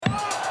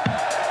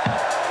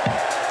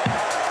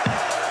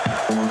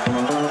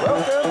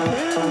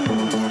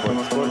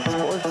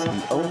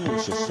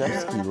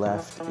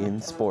craft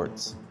in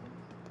sports,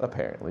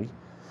 apparently.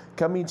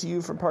 Coming to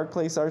you from Park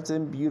Place Arts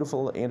in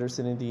beautiful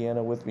Anderson,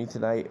 Indiana. With me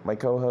tonight, my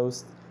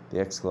co-host, the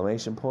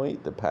exclamation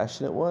point, the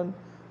passionate one,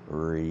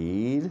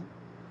 Reed.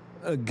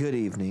 Good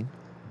evening.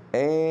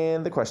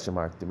 And the question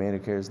mark, the man who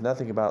cares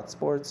nothing about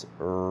sports,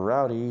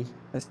 Rowdy.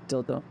 I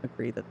still don't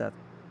agree that that's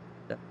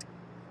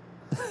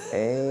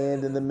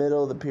And in the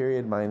middle of the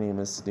period, my name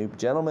is Snoop.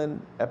 Gentlemen,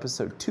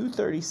 episode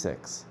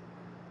 236.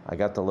 I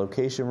got the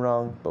location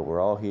wrong, but we're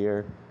all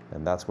here,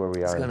 and that's where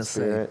we are in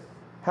spirit.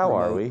 How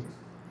are we?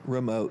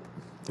 Remote.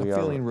 I'm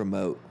feeling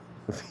remote.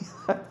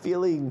 I'm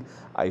feeling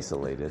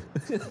isolated.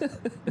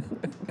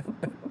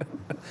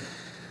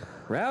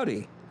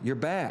 Rowdy, you're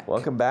back.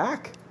 Welcome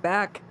back.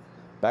 back.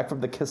 Back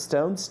from the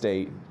Keystone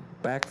State.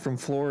 Back from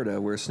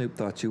Florida, where Snoop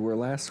thought you were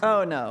last week.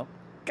 Oh no,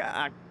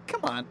 God,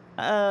 come on.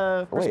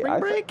 For Wait, spring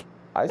break?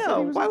 I said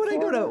No. he was Why in would I go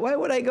Florida. to? Why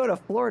would I go to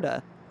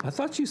Florida? I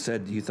thought you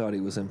said you thought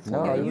he was in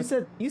No, Florida. Yeah,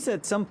 you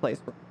said someplace.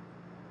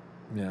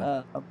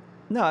 Yeah.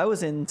 No, I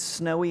was in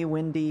snowy,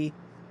 windy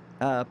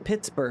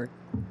Pittsburgh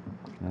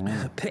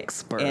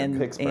Pittsburgh.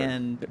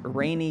 and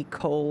rainy,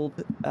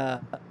 cold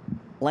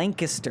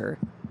Lancaster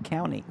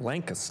County.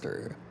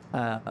 Lancaster.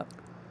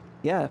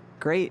 Yeah,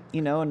 great.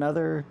 You know,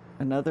 another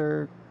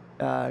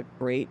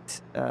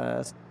great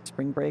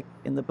spring break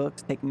in the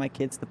books. Taking my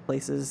kids to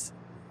places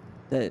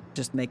that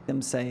just make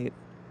them say,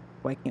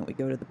 "Why can't we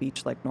go to the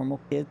beach like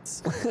normal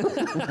kids?"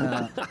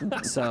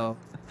 So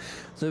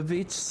The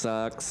beach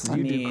sucks. I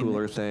You do mean,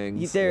 cooler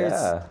things. there's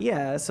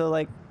so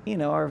like, you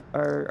know,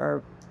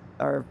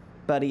 our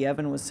buddy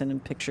Evan was sending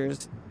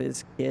pictures of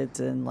his kids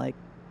and, like,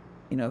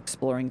 you know,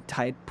 exploring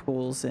tide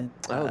pools and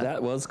Oh,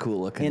 that was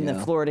cool looking. in the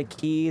Florida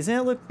Keys, and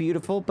it looked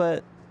beautiful.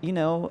 But you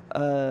know,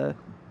 a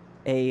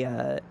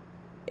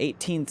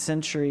 18th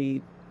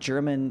century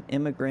German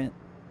immigrant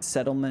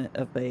settlement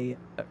of a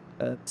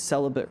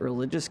celibate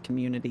religious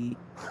community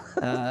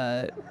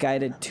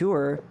guided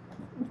tour.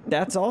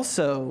 That's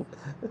also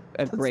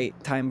a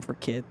great time for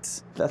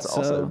kids. That's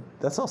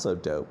also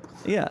dope.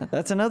 Yeah,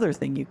 that's another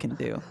thing you can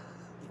do.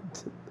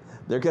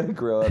 They're gonna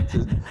grow up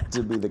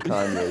to be the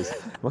Kanyes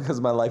because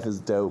my life is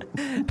dope.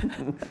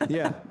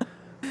 Yeah.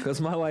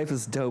 Because my life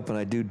is dope and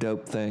I do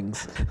dope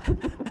things.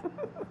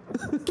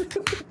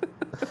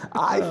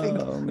 I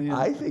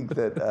man. think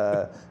that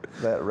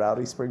that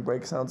Rowdy spring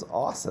break sounds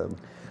awesome.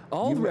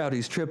 All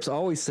Rowdy's trips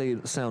always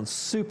sound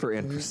super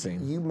interesting.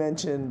 You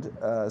mentioned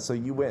so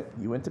you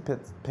went to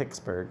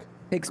Pittsburgh,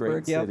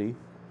 Pittsburgh, great yep. city,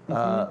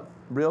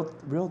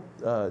 real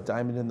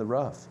diamond in the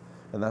rough,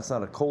 and that's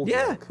not a cold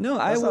Yeah, joke. no,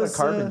 that's I not was, a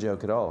carbon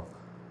joke at all.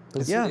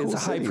 It's yeah. cool It's a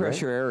high city,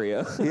 pressure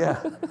area. right?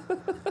 Yeah.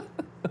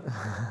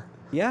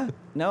 Yeah,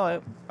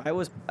 no, I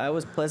was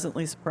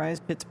pleasantly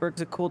surprised. Pittsburgh's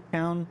a cool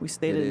town. We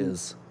stayed It in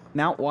is.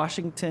 Mount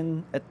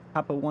Washington at the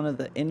top of one of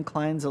the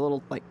inclines, a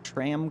little like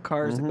tram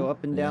cars that go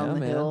up and down Yeah, the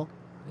man. hill.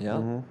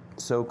 Yeah.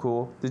 So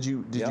cool. Did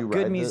you ride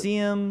Good the-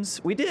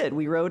 museums. We did.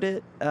 We rode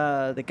it.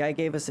 The guy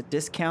gave us a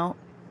discount.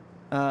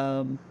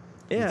 Yeah,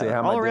 Did they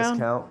have all my around.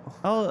 discount?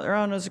 All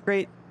around, it was a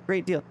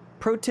great deal.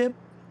 Pro tip: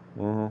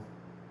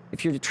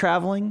 if you're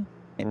traveling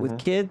with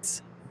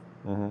kids,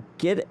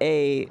 get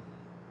a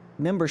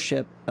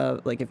membership.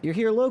 Like if you're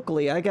here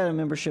locally, I got a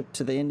membership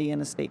to the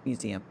Indiana State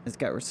Museum. It's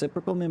got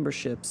reciprocal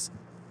memberships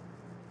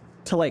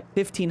to like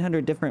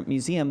 1,500 different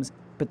museums,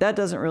 but that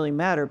doesn't really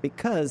matter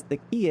because the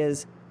key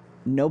is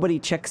nobody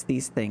checks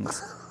these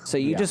things. So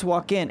you just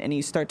walk in and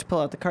you start to pull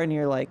out the card and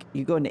you're like,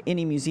 you go into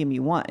any museum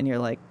you want and you're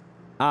like,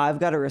 I've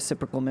got a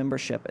reciprocal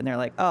membership. And they're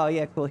like, oh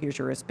yeah, cool, here's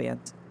your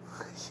wristbands.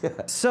 Yeah.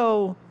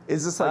 So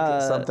Is this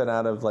like something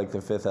out of like The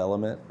Fifth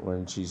Element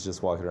when she's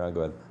just walking around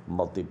going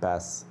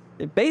multi-pass?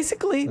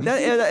 basically,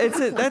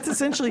 that's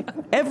essentially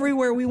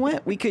everywhere we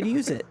went, we could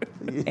use it.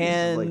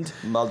 And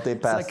like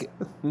multi-pass.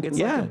 It's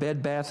Yeah. like a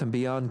Bed Bath and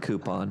Beyond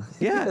coupon.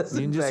 yeah, Yes,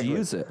 You can just exactly.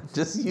 use it.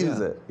 Just use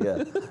it.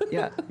 Yeah.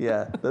 yeah.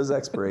 Yeah. Those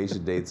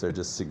expiration dates are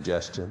just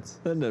suggestions.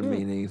 That doesn't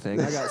mean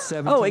anything. I got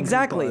 17. Oh,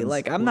 exactly. coupons.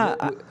 Like, I'm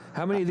not-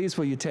 How many of these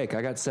will you take?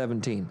 I got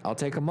 17. I'll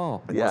take them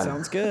all. Yeah.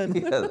 Sounds good.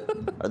 Yeah.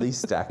 Are these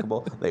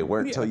stackable? They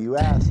weren't till you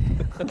asked.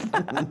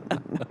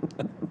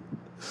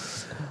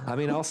 I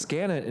mean, I'll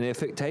scan it, and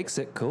if it takes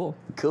it, cool.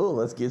 Cool.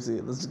 Let's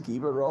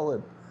keep it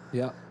rolling.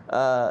 Yeah.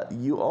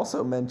 You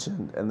also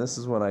mentioned, and this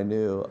is when I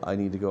knew I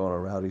need to go on a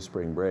Rowdy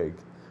spring break,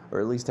 or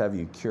at least have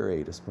you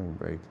curate a spring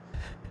break.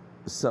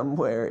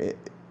 Somewhere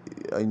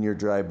in your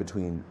drive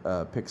between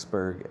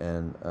Pittsburgh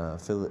and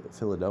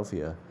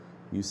Philadelphia,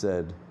 you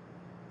said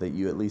that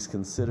you at least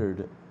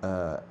considered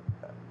a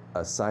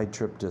side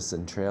trip to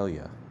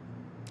Centralia.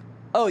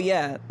 Oh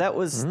yeah, that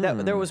was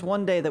that. There was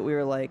one day that we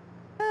were like,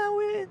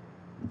 we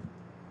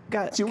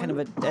got You kind of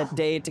a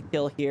day to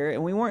kill here,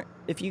 and we weren't.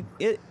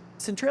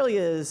 Centralia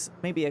is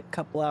maybe an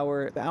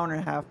hour and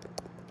a half,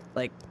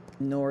 like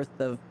north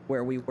of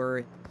where we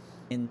were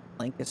in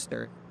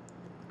Lancaster.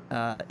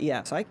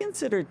 Yeah, so I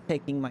considered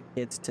taking my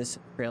kids to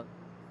Centralia,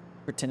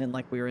 pretending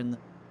like we were in the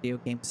video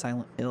game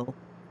Silent Hill.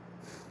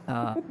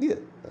 Yeah.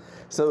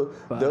 So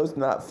But- those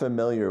not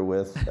familiar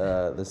with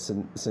the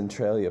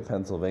Centralia,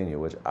 Pennsylvania,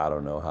 which I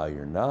don't know how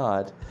you're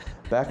not,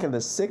 back in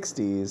the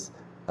 60s,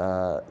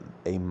 a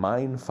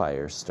mine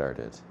fire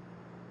started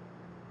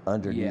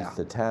underneath Yeah.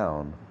 the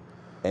town,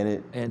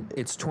 and And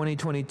it's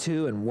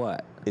 2022, and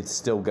what? it's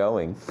still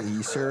going.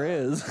 He sure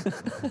is.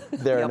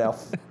 There are Yep. now,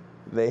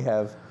 they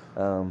have,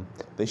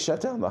 they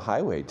shut down the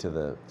highway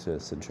to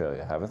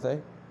Centralia, haven't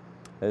they?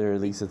 Or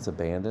at least it's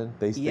abandoned.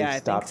 Yeah, I They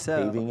think stopped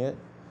so. paving it.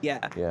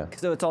 Yeah. Yeah.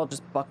 So it's all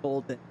just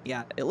buckled. And,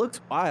 yeah, it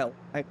looks wild.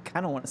 I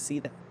kind of want to see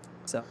that.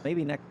 So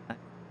maybe next time.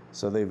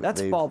 So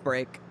That's fall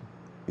break.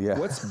 Yeah.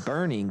 What's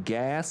burning?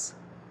 Gas?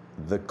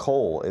 the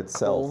coal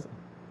itself? Coal.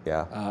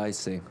 Yeah. I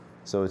see.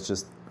 So it's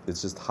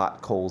just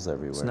hot coals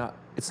everywhere.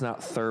 It's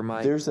not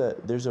thermite. There's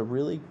a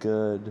really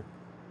good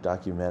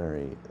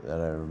documentary that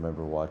I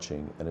remember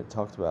watching, and it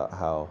talked about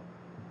how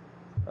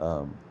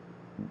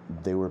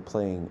they were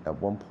playing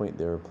at one point.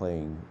 They were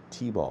playing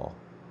t-ball.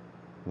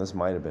 And this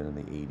might have been in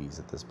the 80s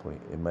at this point.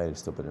 It might have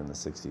still been in the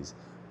 60s.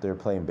 They were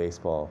playing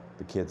baseball,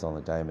 the kids on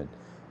the diamond,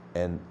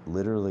 and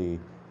literally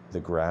the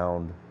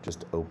ground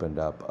just opened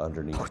up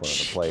underneath one of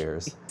the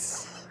players.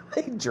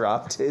 They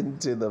dropped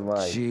into the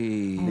mine.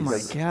 Jeez. Oh my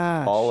Because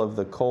gosh. all of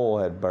the coal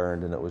had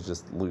burned, and it was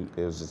just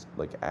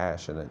like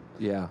ash, and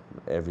Yeah.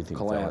 everything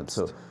fell in. Collapsed.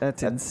 So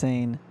That's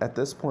insane. at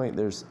this point,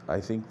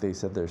 I think they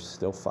said there's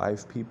still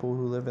 5 people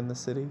who live in the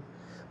city,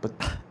 but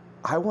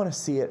I want to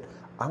see it.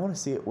 I want to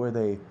see it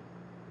where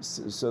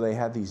so they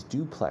had these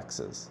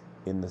duplexes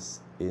in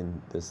this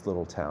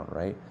little town,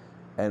 right?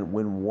 And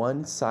when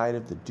one side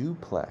of the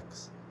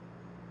duplex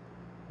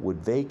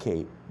would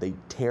vacate, they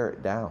tear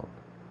it down,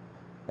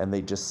 and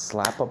they just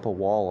slap up a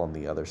wall on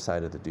the other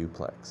side of the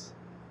duplex.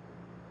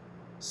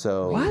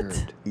 So What?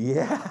 Weird.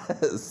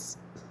 Yes,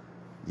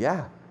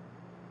 yeah,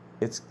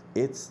 it's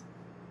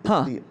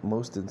Huh. the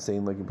most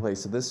insane looking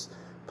place. So this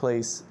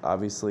place,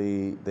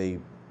 obviously, they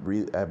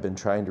have been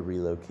trying to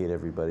relocate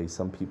everybody.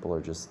 Some people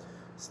are just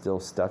still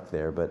stuck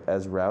there. But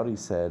as Rowdy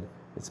said,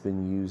 it's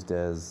been used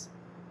as,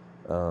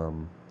 how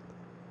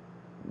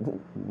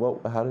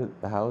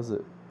is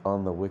it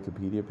on the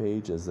Wikipedia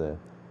page as a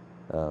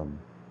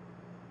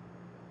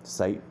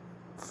site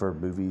for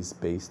movies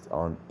based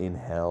in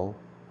hell,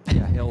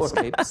 Yeah,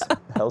 hellscapes.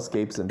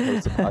 hellscapes and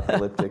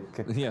post-apocalyptic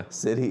Yeah.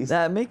 cities.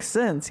 That makes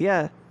sense.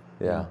 Yeah.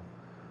 Yeah.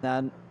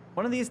 Now,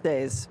 one of these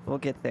days we'll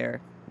get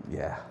there.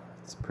 Yeah,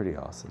 it's pretty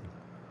awesome.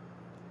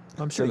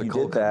 I'm sure So the you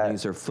coal did that.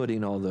 companies are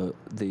footing all the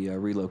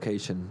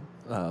relocation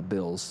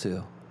bills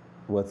too.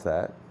 What's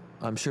that?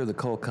 I'm sure the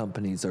coal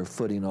companies are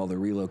footing all the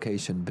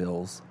relocation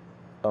bills.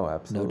 Oh, No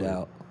absolutely.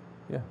 doubt.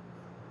 Yeah.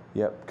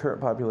 Yep. Current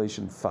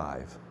population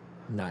 5,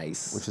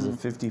 Nice. which is a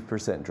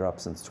 50% drop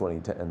since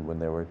 2010 when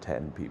there were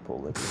 10 people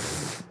living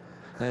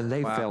there. And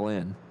they fell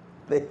in.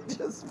 They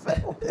just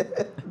fell in.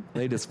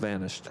 They just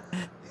vanished.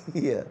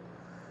 Yeah.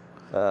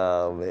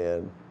 Oh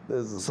man,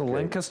 this is So great.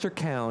 Lancaster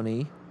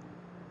County,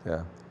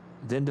 Yeah,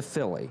 then to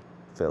Philly,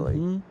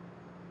 Philly.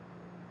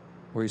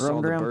 where you Roamed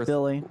saw the around birth,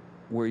 Philly.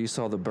 where you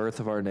saw the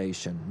birth of our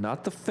nation,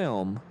 not the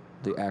film,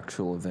 the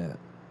actual event,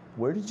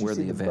 Where did you where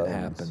see the event bones?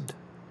 happened.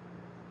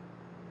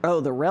 Oh,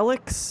 the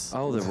relics.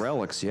 Oh, the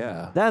relics,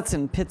 yeah. That's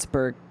in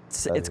Pittsburgh.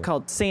 It's Okay.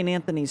 called St.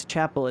 Anthony's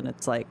Chapel, and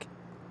it's like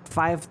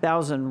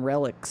 5,000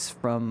 relics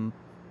from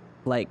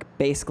like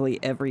basically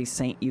every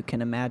saint you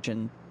can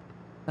imagine.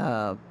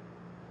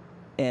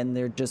 And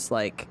they're just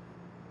like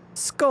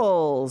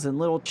skulls and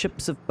little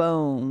chips of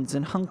bones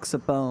and hunks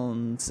of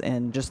bones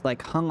and just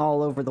like hung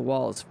all over the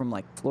walls from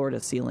like floor to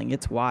ceiling.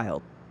 It's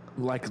wild.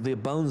 Like the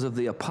bones of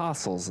the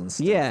apostles and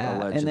stuff. Yeah,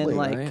 and allegedly, then,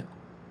 like, right?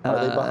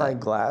 Are they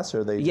behind glass, or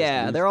are they? Just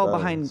Yeah, loose they're all bones?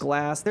 behind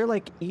glass. They're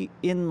like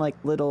in like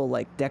little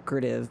like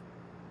decorative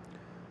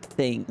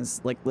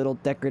things, like little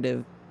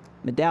decorative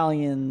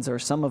medallions, or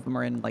some of them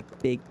are in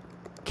like big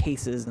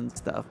cases and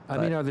stuff. I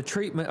mean, are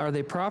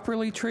they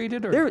properly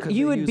treated, or there could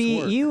you they would use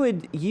be work?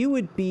 you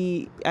would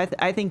be.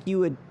 I think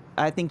you'd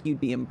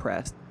be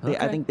impressed. I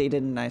Okay. think they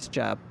did a nice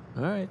job.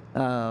 All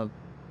right.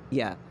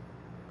 Yeah.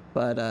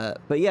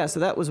 But yeah,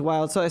 so that was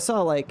wild. So I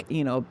saw like,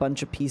 a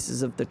bunch of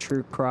pieces of the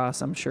true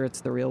cross. I'm sure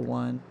it's the real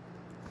one.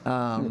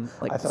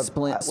 Like I thought,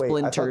 splinters.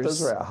 wait, I thought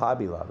those were at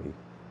Hobby Lobby.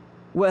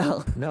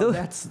 Well, No,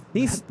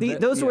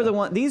 those were the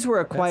one. These were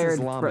That's acquired.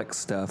 Islamic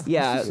stuff.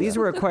 Yeah, these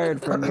were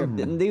acquired from.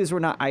 and these were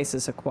not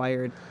ISIS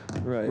acquired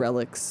Right.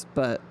 relics,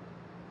 but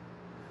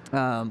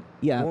yeah.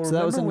 Well, so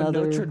that was remember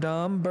another. when Notre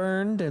Dame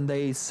burned, and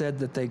they said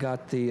that they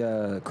got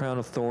the crown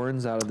of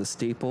thorns out of the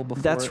steeple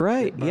before. That's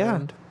right. It Yeah.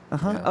 burned.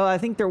 Uh-huh. Oh, I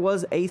think there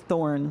was a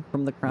thorn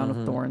from the crown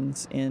of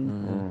thorns.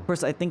 Of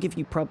course, I think if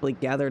you probably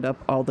gathered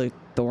up all the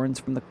thorns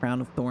from the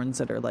crown of thorns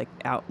that are like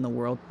out in the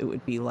world, it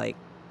would be like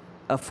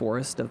a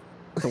forest of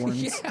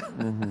thorns.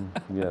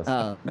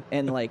 Yes.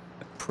 And like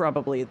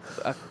probably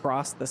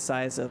across the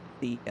size of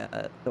the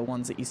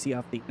ones that you see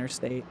off the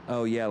interstate.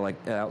 Oh yeah,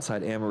 like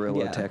outside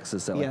Amarillo, Yeah.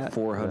 Texas, that Yeah. like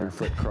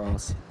 400-foot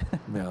cross.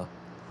 Yeah.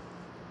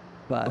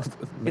 But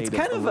Made it's of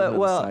kind of a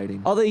aluminum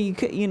siding. although you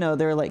could,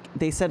 they're like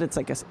they said it's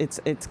like it's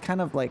kind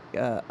of like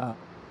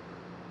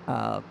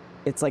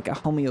it's like a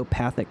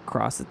homeopathic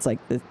cross. It's like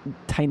the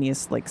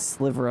tiniest like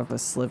sliver of a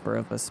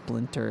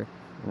splinter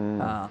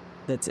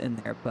that's in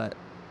there. But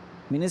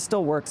I mean, it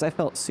still works. I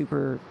felt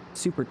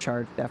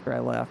supercharged after I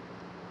left.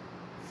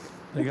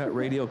 They got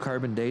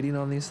radiocarbon dating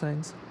on these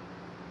things?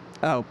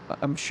 Oh,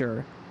 I'm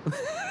sure.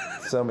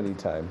 So many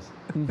times.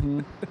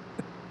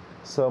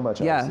 So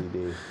much Yeah.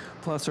 LCD.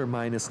 Plus or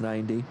minus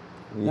 90.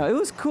 No, it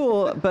was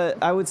cool, but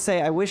I would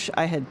say I wish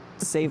I had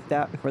saved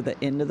that for the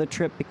end of the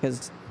trip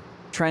because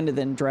trying to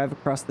then drive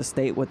across the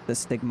state with the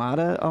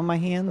stigmata on my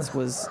hands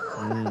was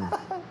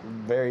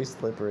Very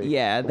slippery.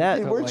 yeah,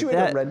 that Weren't you in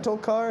that- a rental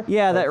car?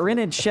 Yeah, that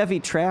rented Chevy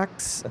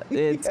Trax.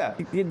 It's Yeah.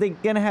 they're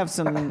gonna have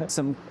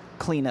some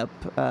cleanup.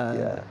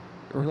 Yeah.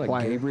 We're like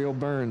Wire. Gabriel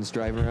Burns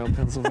driving around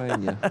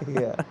Pennsylvania.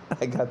 Yeah,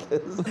 I got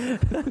this.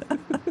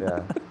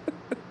 Yeah.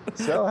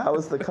 So, how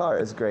was the car?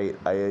 It's great.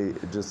 I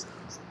just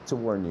to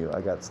warn you,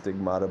 I got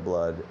stigmata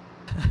blood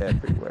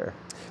everywhere.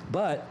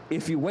 But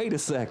if you wait a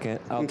second,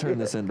 I'll turn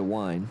this into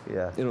wine.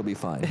 Yeah. It'll be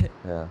fine.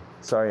 Yeah.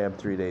 Sorry, I'm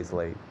 3 days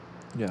late.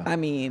 Yeah. I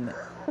mean,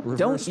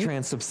 Reverse you-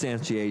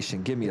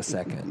 transubstantiation. Give me a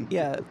second.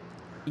 yeah,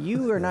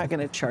 you are not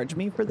gonna charge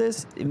me for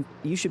this.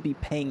 You should be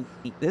paying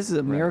me. This is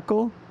a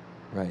miracle.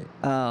 Right.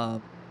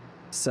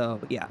 So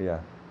yeah. Yeah.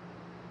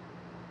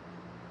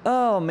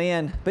 Oh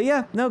man, but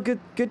yeah, no, good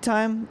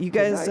time. You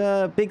guys,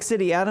 night. Big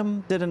City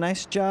Adam did a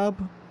nice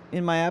job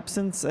in my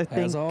absence. I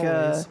think,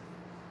 always.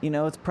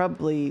 it's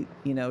probably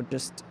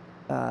just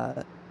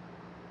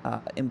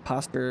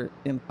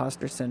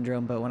imposter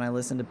syndrome. But when I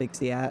listen to Big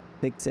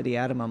City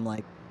Adam, I'm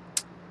like,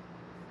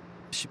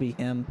 should be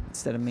him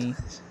instead of me.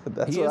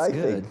 That's He what is I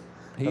good. think.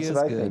 He That's is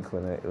what I good. think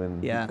when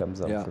Yeah. he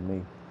comes up Yeah. for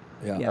me.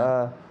 Yeah.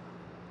 Yeah.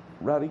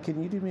 Rowdy,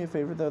 can you do me a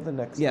favor though? The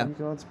next Yeah. time you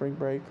go on spring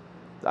break,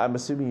 I'm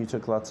assuming you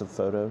took lots of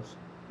photos.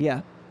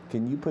 Yeah.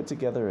 Can you put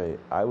together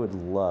I would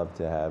love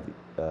to have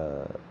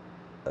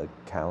a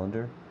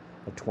calendar,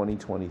 a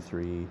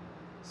 2023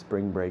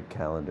 spring break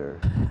calendar,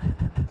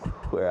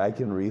 where I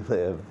can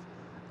relive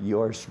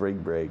your spring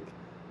break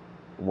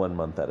 1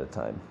 month at a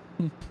time.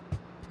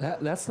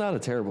 That's not a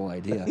terrible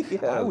idea.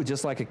 Yeah. I would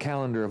just like a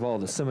calendar of all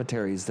the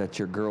cemeteries that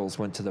your girls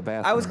went to the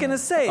bathroom. I was gonna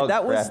say Oh,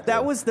 that crap, that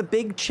dude. was the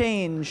big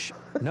change.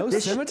 No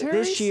this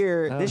cemeteries this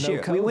year. Oh, This no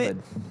year we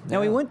went. COVID.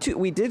 Now Yeah.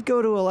 we did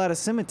go to a lot of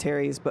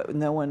cemeteries, but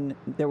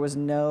there was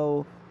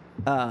no.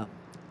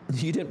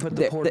 You didn't put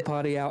the There- porta there-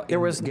 potty out There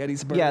in was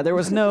Gettysburg? Yeah, there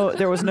was no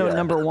Yeah.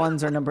 number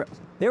ones or number.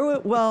 There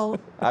were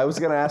I was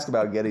gonna ask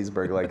about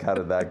Gettysburg, like how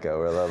did that go?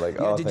 Or like,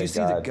 Yeah, oh, did you thank see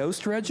God. the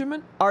Ghost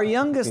Regiment? our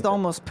youngest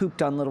almost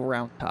pooped on Little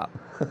Round Top.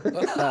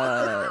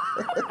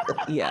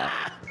 Yeah,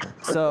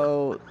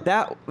 so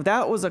that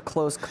was a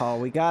close call.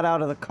 We got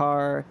out of the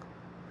car,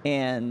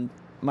 and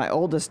my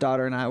oldest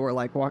daughter and I were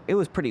like it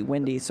was pretty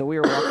windy, so we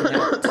were walking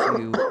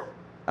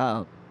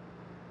out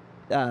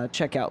to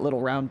check out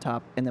Little Round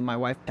Top, and then my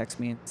wife texts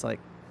me and it's like,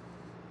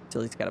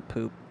 Tilly's got to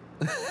poop.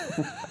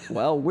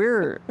 Well,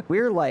 we're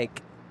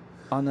like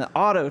on the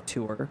auto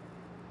tour,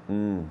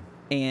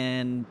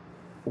 and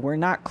we're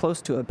not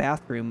close to a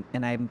bathroom,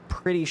 and I'm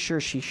pretty sure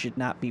she should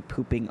not be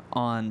pooping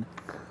on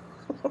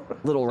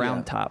Little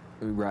Round Top.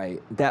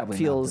 Right. That Probably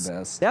feels not the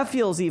best. that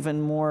feels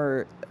even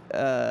more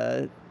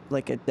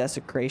like a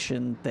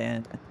desecration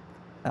than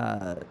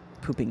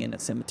pooping in a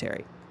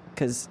cemetery,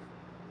 because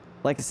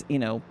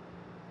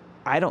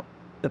I don't.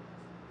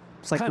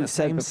 It's like Kinda we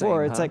said same,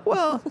 before. same, It's huh? like,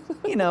 well,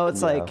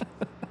 it's Yeah. like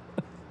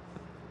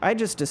I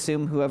just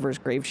assume whoever's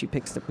grave she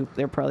picks to poop,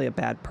 they're probably a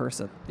bad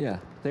person. Yeah,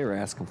 they were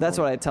asking for That's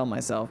it. what I tell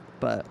myself,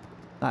 but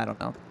I don't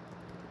know.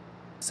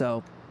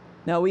 So,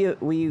 no, we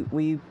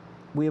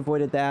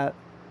avoided that.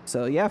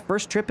 So yeah,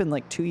 first trip in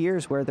like 2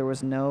 years where there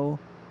was no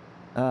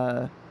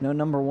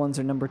number ones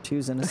or number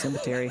twos in a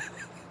cemetery.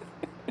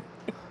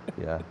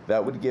 Yeah,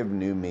 that would give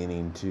new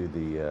meaning to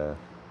the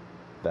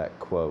that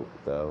quote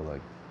though.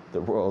 Like, the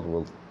world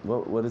will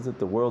what is it?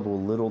 The world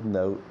will little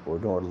note or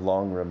nor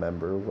long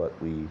remember what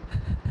we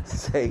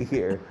say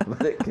here,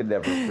 but it can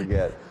never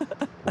forget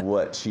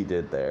what she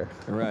did there.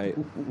 Right.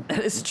 That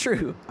is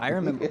true. I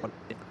remember. Yeah.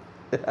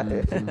 What I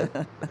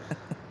did.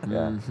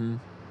 Yeah,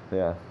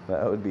 yeah,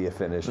 that would be a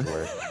finished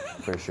work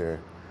for sure.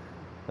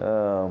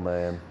 Oh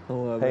man. I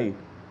love Hey, it.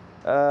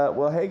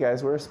 well, hey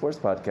guys, we're a sports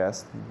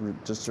podcast.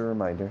 Just a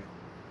reminder.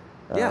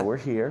 Yeah. We're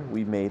here.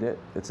 We made it.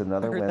 It's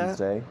another I heard that.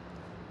 Wednesday.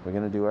 We're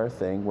gonna do our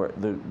thing.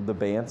 The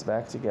band's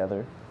back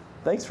together.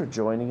 Thanks for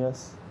joining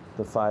us,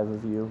 the 5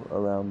 of you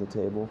around the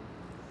table.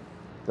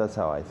 That's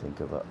how I think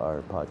of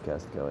our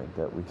podcast going.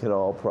 That we could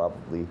all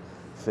probably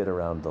fit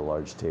around the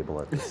large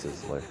table at the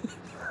Sizzler.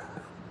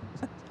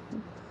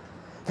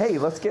 Hey,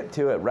 let's get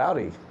to it.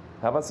 Rowdy,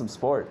 how about some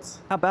sports?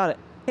 How about it?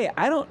 Hey,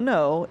 I don't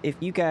know if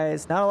you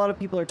guys, not a lot of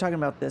people are talking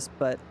about this,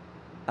 but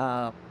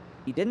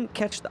you didn't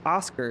catch the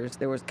Oscars.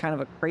 There was kind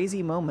of a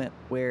crazy moment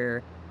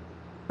where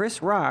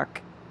Chris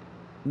Rock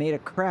made a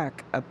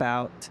crack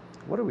about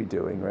What are we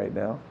doing right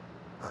now?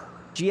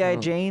 G.I.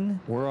 Jane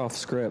We're off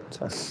script.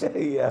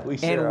 Yeah, we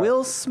sure and are.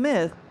 Will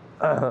Smith.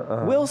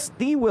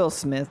 Will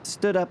Smith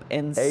stood up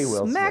and A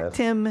Will smacked Smith.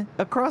 him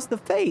across the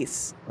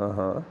face.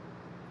 Uh-huh.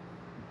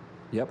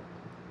 Yep.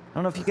 I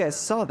don't know if you guys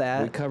saw We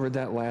that. covered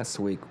that last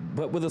week,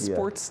 but with a Yeah.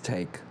 sports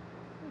take.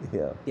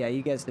 Yeah. Yeah,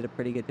 you guys did a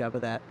pretty good job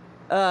of that.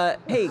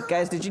 Hey,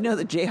 guys, did you know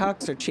the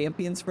Jayhawks are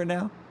champions for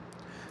now?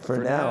 For,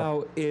 For now.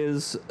 now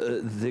is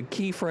the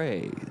key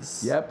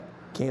phrase. Yep.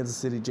 Kansas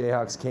City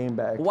Jayhawks came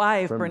back.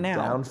 Why from for now?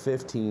 Down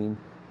 15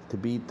 to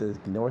beat the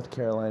North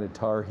Carolina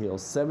Tar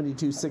Heels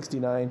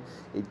 72-69.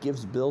 It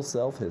gives Bill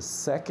Self his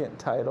second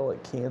title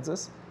at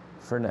Kansas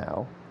for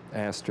now.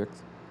 Asterisk.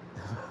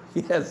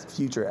 He has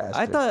future I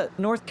asterisk. thought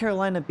North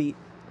Carolina beat.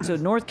 So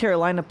North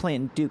Carolina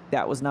playing Duke,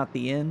 that was not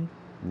the end?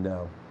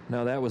 No.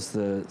 No, that was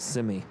the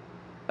semi.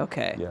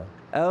 Okay. Yeah.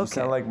 You Okay.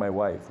 sound like my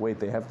wife. Wait,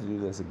 they have to do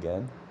this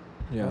again?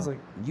 Yeah. I was like,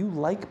 you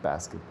like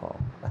basketball.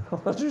 I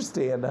don't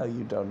understand how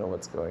you don't know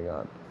what's going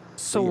on.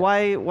 So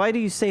yeah. why do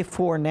you say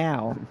for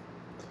now?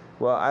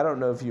 Well, I don't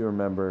know if you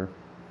remember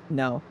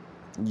No.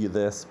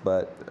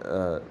 but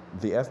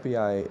the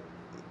FBI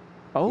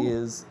Oh.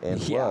 is and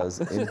Yeah. was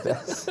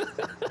investigating.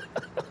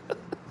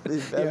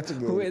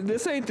 Wait,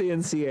 this ain't the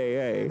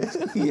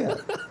NCAA. Yeah.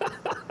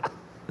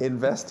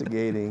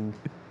 Investigating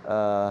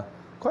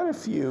quite a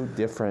few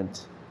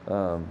different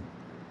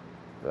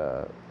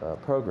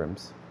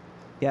programs.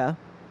 Yeah.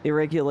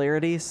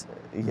 Irregularities.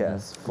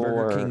 Yes,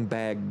 Burger King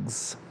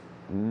bags.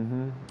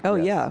 Oh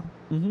Yes. yeah.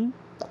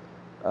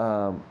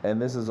 Mm-hmm.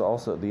 And this is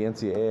also, the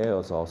NCAA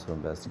is also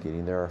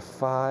investigating. There are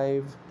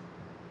 5,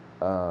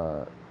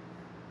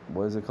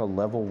 what is it called,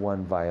 level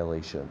 1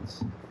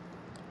 violations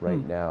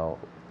right now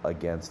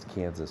against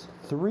Kansas.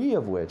 3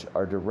 of which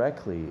are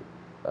directly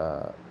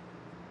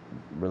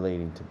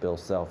relating to Bill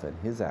Self and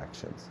his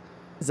actions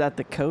Is that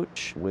the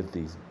coach? with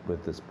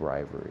this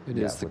bribery. It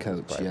Yeah, is the with this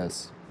coach, bribery.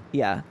 yes.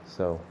 Yeah.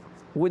 So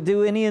Would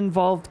do any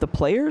involve the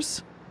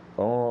players?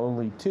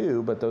 only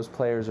 2, but those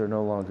players are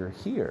no longer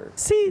here.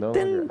 See, No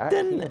then longer at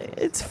then Kansas.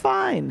 it's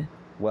fine.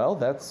 Well,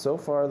 that's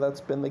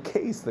been the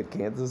case. That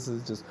Kansas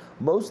is just,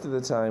 most of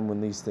the time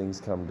when these things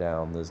come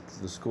down, the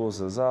school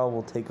says, "Oh,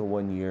 we'll take a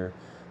 1-year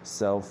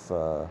self."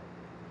 How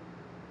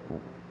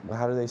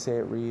do they say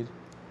it, Reed?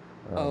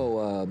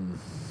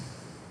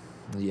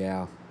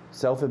 Yeah.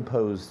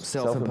 Self-imposed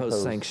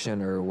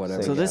Sanction or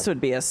whatever. So Yeah. this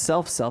would be a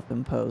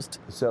self-imposed.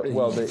 So,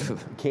 well,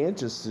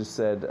 Kansas just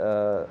said,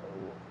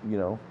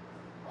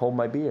 hold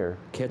my beer.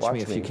 Catch watch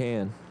me if you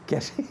can.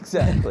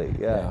 Exactly.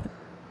 Yeah. Yeah.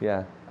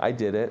 Yeah. I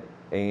did it,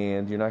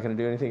 and you're not going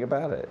to do anything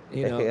about it.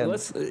 You know, And-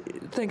 let's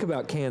think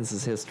about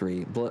Kansas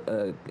history.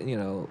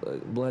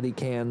 Bloody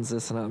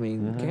Kansas, and I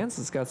mean,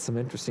 Kansas got some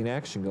interesting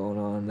action going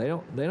on. They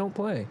don't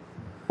play.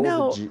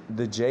 Well, No,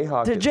 the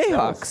Jayhawks. the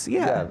itself- Jayhawks,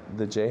 yeah.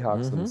 The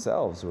Jayhawks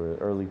themselves were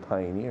early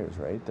pioneers,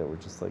 right? That were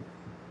just like,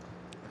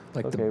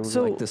 Like Okay, the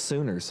so- like the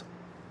Sooners.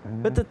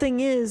 but the thing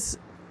is,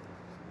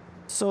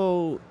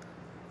 so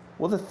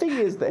well, the thing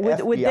is, the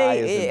would FBI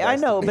is they? I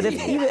know, but if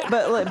investigating. even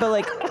but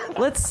like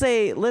let's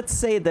say let's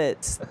say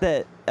that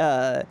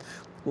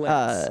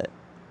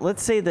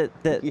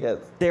Yes.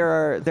 there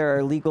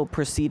are legal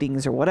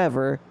proceedings or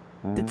whatever.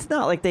 It's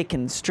not like they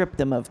can strip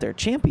them of their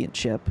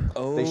championship.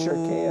 Oh, They sure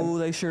can.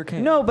 They sure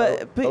can. No,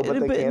 but but they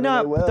can and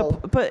not they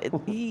will.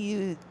 but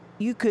you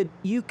could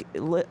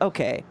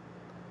okay.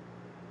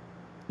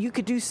 You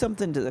could do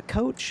something to the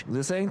coach,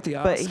 This ain't the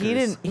Oscars. but he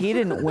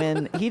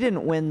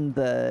didn't win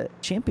the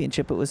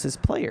championship. It was his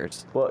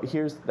players. Well,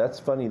 that's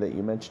funny that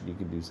you mentioned you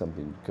could do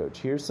something to coach.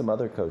 Here's some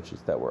other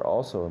coaches that were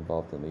also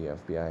involved in the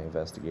FBI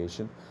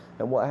investigation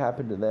and what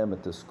happened to them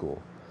at the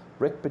school.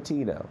 Rick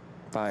Pitino,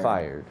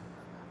 fired.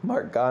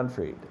 Mark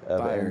Gottfried of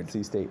Fired.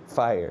 NC State,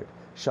 fired.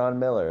 Sean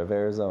Miller of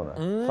Arizona,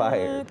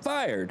 fired.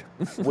 Fired.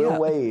 Will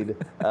Wade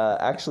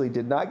actually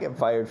did not get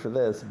fired for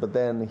this, but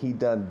then he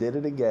did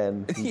it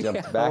again. He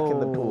jumped back in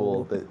the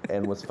pool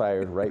and was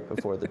fired right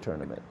before the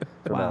tournament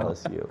from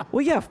LSU.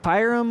 Well, yeah,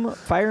 fire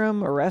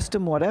him, arrest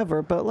him,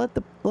 whatever. But let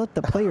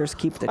the players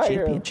keep the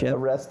Fire him, championship.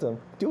 arrest him,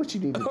 do what you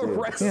need to do.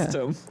 Arrest Yeah.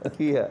 him.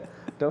 Yeah,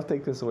 don't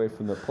take this away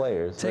from the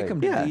players. Take right. him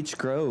to Yeah. Beach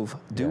Grove.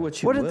 Do Yeah.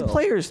 what you What will. did the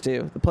players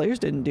do? The players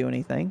didn't do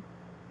anything,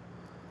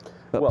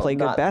 but Well, play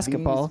good not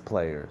basketball. These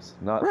players,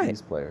 not Right.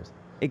 these players.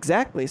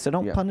 Exactly. So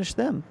don't Yeah. punish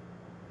them.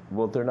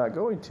 Well, they're not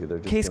going to. They're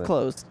just Case gonna,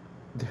 closed.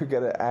 They're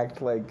gonna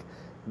act like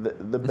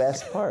the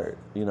best part.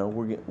 You know,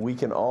 we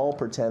can all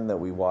pretend that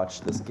we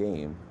watched this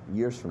game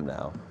years from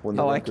now when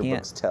the Oh, I record can't.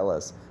 books tell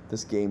us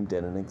this game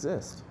didn't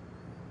exist.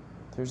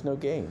 There's no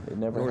game. It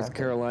never North happened.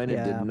 Carolina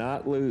Yeah. did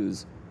not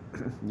lose.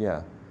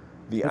 Yeah.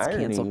 The It's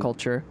irony. cancel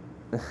culture.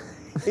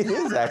 It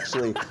is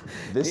actually.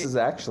 This is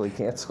actually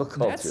cancel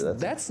culture.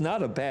 That's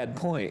not a bad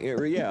point.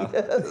 Yeah.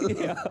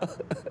 Yeah.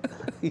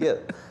 Yeah,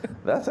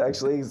 that's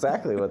actually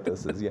exactly what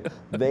this is.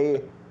 Yeah,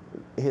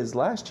 his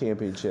last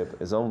championship,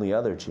 his only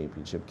other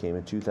championship, came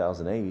in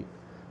 2008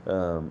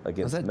 Was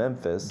against that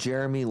Memphis.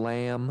 Jeremy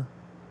Lamb.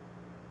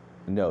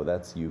 No,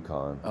 that's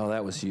UConn. Oh,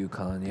 that was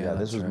UConn. Yeah, Yeah, this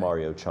that's was right.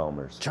 Mario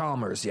Chalmers.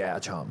 Chalmers. Yeah,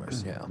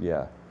 Chalmers. Yeah.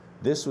 Yeah,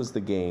 this was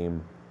the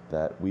game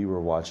that we were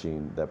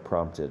watching that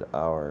prompted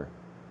our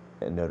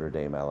Notre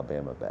Dame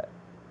Alabama bet.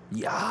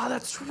 Yeah,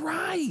 that's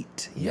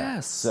right.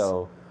 Yes.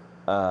 So,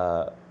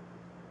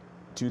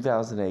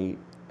 2008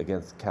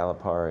 against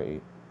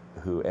Calipari,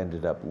 who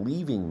ended up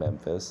leaving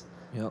Memphis.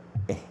 Yep.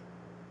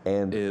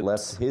 and Oops.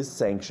 left his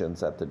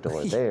sanctions at the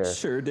door there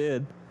Sure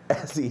did.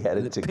 as he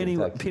headed to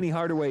Kentucky. Penny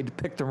Hardaway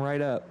picked him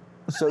right up.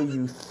 So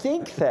you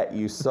think that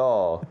you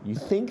saw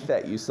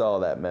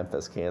that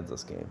Memphis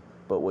Kansas game,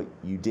 but what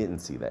you didn't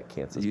see that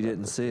Kansas. You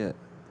didn't see it.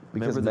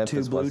 Because Remember the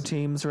Memphis two blue wasn't-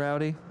 teams,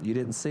 Rowdy? You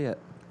didn't see it.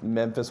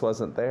 Memphis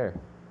wasn't there.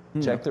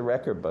 Check the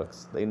record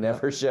books; they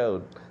never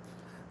showed.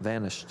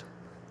 Vanished.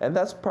 And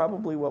that's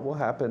probably what will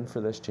happen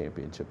for this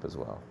championship as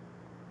well.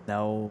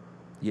 No,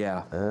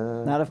 Yeah.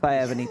 not if I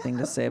have anything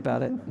to say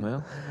about it.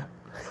 Well,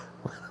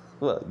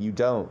 Well, you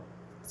don't.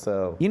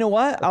 So You know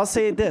what? I'll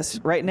say this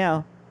right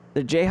now: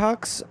 the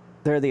Jayhawks,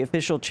 they're the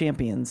official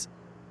champions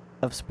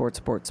of sports.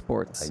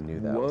 I knew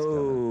that was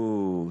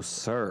coming. whoa,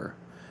 sir.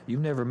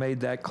 You've never made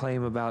that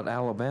claim about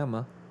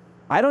Alabama.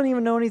 I don't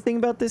even know anything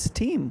about this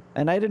team,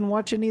 and I didn't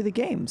watch any of the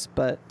games.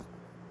 But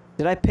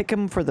did I pick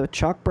them for the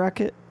chalk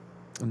bracket?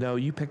 No,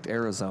 you picked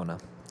Arizona.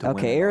 to win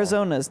Okay, it all.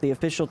 Arizona is the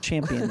official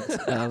champions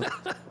of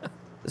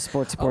the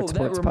sports That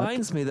podcast.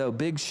 reminds me, though,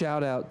 big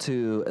shout out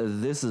to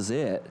This Is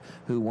It,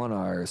 who won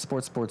our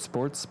sports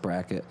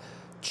bracket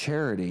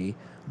charity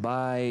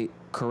by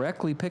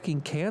correctly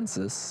picking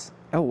Kansas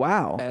Oh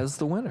wow! as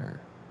the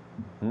winner.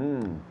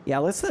 Yeah,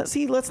 let's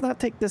not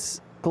take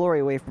this glory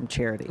away from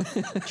Charity.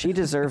 She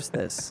deserves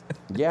this.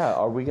 Yeah,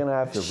 are we gonna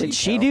have to? Did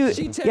she recount?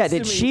 do? texted Yeah,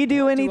 did me, she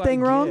do "What do I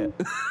anything wrong?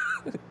 get?"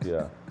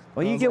 Yeah.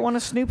 Well, you was get like, one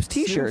of Snoop's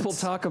Snoop T-shirts. will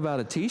talk about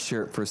a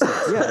T-shirt for 6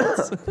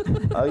 months.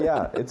 Oh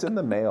yeah, it's in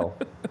the mail.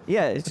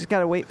 Yeah, it's just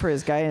gotta wait for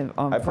his guy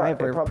on I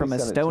Fiverr probably from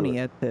sent it to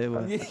Estonia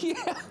to.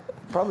 Yeah.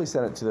 Probably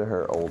sent it to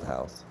her old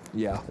house.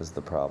 Yeah. Is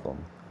the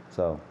problem.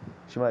 So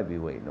she might be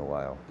waiting a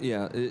while.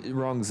 Yeah.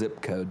 Wrong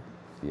zip code.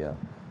 Yeah.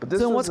 But this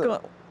So was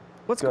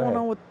what's Go going ahead.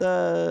 on with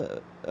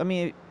the? I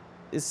mean,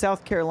 is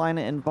South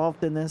Carolina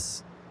involved in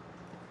this?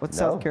 What's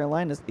No. South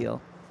Carolina's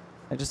deal?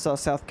 I just saw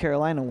South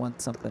Carolina won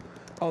something.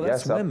 Oh, Yeah,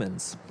 that's South-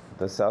 women's.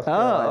 the South Oh,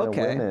 Carolina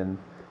okay. women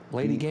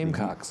Lady beat the-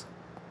 Gamecocks.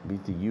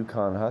 beat the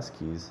Yukon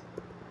Huskies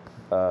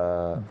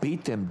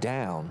Beat them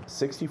down.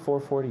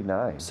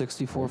 64-49.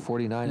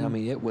 64-49. I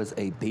mean, it was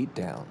a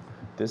beatdown.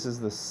 This is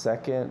the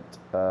second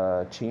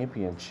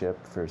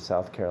championship for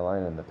South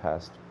Carolina in the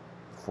past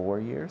 4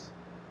 years.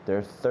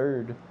 Their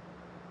third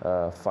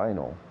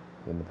final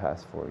in the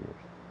past 4 years.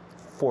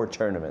 4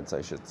 tournaments,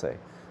 I should say,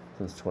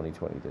 since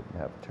 2020 didn't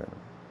have a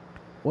tournament.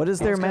 What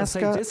is I their was gonna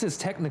say, mascot? this is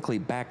technically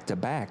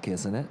back-to-back,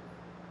 isn't it?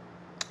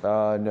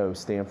 No,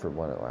 Stanford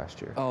won it last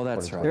year. Oh,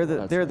 that's 2020.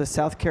 right. they're the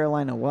South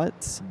Carolina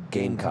whats?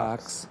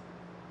 Gamecocks.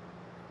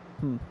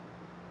 Big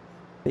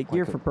Like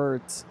year a- for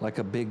birds. Like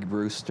a big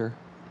rooster.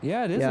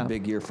 Yeah, it is Yeah. a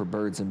big year for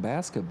birds in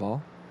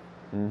basketball.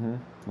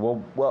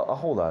 Well,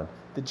 hold on.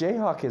 The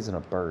Jayhawk isn't a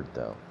bird,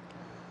 though.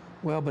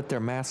 Well, but their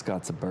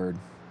mascot's a bird.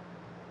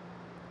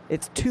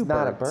 It's two It's birds.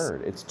 not a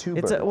bird. It's two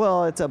It's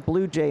birds. it's a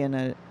blue jay and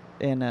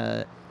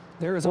a.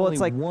 There is Well, only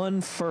it's like- one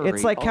furry.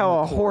 It's like on how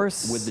the a court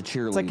horse with the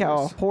cheerleaders. It's like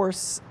how a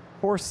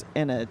horse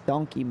and a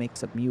donkey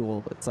makes a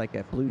mule. It's like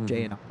a blue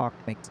jay and a hawk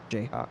makes a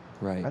jayhawk.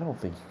 Right. I don't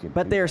think you can.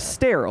 But do they're that.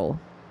 sterile,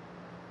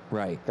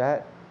 Right.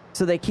 That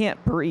so they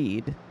can't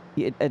breed.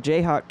 A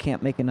jayhawk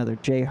can't make another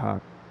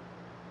jayhawk.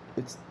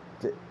 it's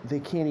they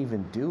can't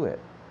even do it.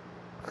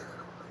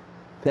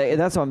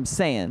 That's what I'm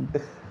saying.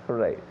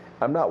 Right.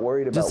 I'm not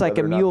worried about Just like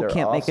whether a or not mule their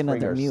can't make offspring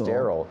another are mule.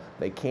 Sterile.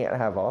 They can't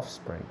have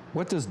offspring.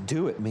 What does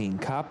do it mean?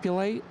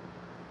 Copulate?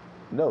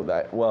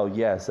 No,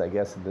 yes, I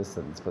guess in this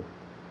sentence, but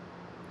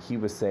he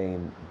was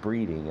saying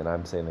breeding, and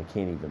I'm saying they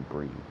can't even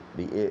breed.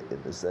 The it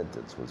in the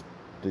sentence was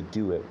to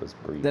do it was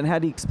breed. Then how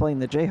do you explain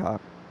the jayhawk?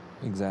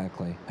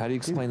 Exactly. How do you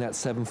explain that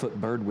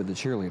 7-foot bird with the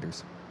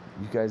cheerleaders?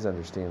 You guys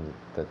understand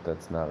that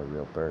that's not a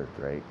real bird,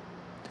 right?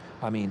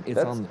 I mean,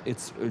 That's-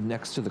 it's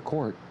next to the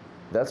court.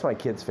 That's my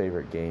kid's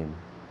favorite game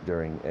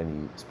during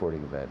any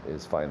sporting event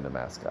is find the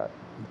mascot,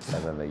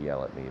 and then they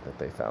yell at me that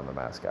they found the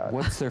mascot.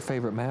 What's their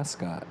favorite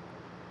mascot?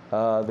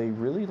 They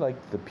really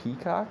like the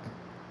peacock.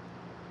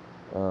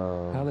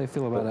 How do they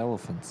feel about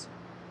elephants?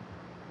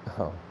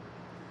 Oh,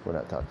 we're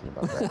not talking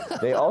about that.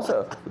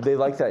 They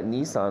like that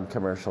Nissan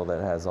commercial that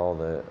has all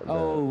the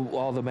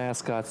All the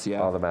mascots,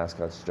 yeah. all the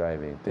mascots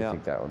driving. They Yeah.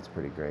 think that one's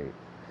pretty great.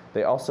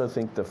 They also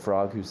think the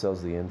frog who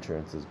sells the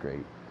insurance is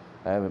great.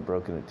 I haven't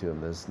broken it to them.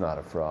 This is not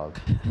a frog.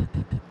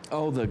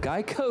 Oh, the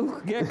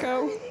Geico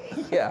gecko?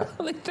 Yeah,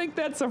 They think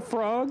that's a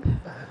frog?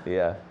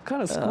 yeah, What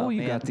kind of school you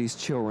man. got these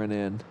children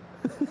in?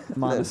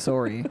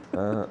 Montessori.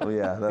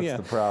 yeah. That's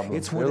the problem.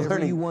 It's They're whatever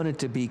learning- you want it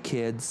to be,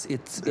 kids.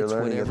 It's They're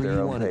learning at whatever their you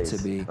own want it to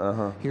pace. be.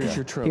 Uh-huh, Here's yeah.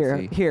 your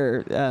trophy.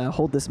 Here,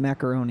 hold this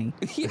macaroni.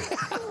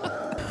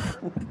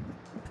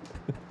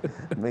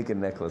 Make a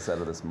necklace out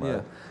of this mud.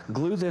 Yeah.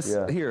 Glue this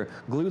Yeah.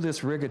 glue this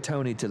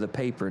rigatoni to the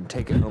paper and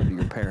take it home to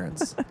your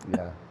parents.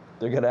 Yeah.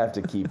 They're gonna have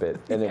to keep it,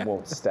 and it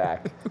won't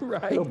stack.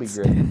 Right. It'll be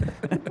great.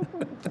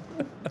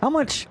 How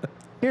much?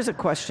 Here's a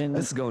question.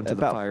 This is going to the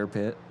about fire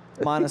pit.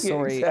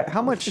 Montessori. Exactly.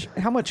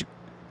 How much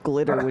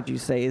glitter would you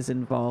say is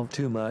involved?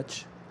 Too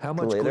much. How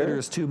much Glitter? glitter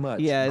is too much?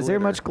 Yeah, is there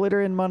Glitter. much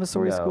glitter in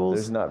Montessori No, schools?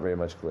 there's not very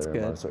much glitter in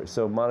good. Montessori.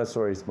 So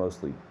Montessori is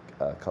mostly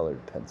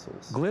colored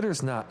pencils.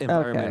 Glitter's not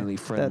environmentally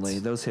friendly.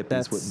 That's- Those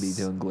hippies wouldn't be that's-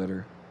 doing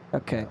glitter.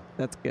 Okay,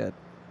 that's good.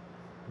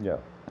 Yeah.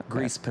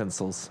 Grease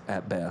pencils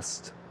at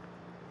best.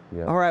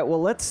 Yeah. All right,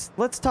 well let's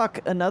talk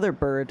another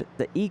bird,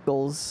 the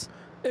Eagles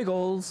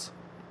Eagles.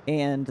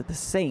 and the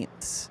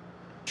Saints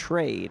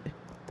trade.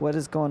 What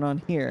is going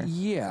on here?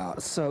 Yeah.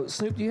 So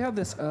Snoop, do you have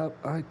this up?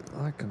 I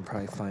can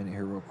probably find it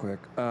here real quick.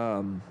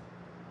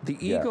 The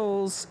Yeah.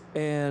 Eagles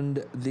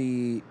and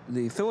the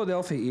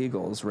Philadelphia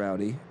Eagles,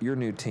 Rowdy, your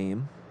new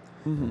team,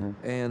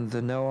 and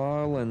the New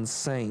Orleans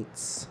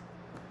Saints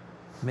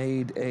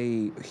made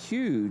a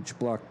huge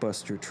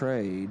blockbuster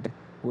trade.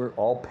 Where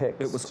All picks.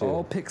 it was too.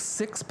 all picks,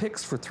 6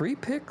 picks for 3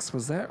 picks.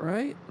 Was that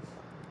right?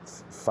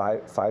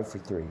 5 for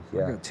 3. I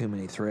Yeah. got too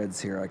many threads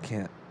here. I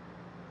can't.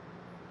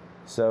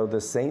 So the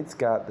Saints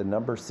got the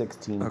number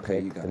 16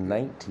 Okay, you pick, got the it.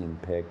 19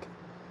 pick,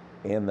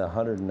 and the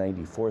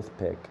 194th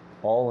pick,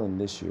 all in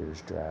this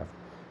year's draft.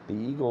 The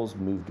Eagles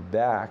moved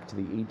back to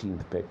the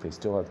 18th pick. They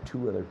still have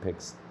 2 other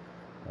picks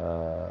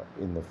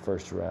in the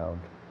first round.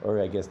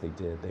 Or I guess they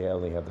did. They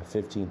only have the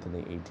 15th and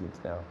the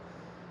 18th now.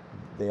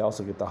 They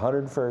also get the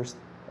 101st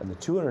and the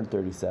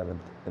 237th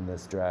in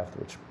this draft,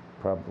 which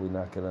probably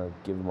not going to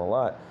give them a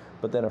lot.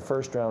 But then a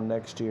first round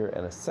next year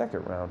and a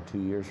second round 2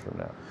 years from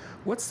now.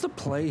 What's the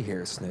play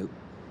here, Snoop?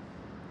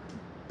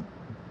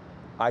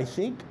 I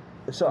think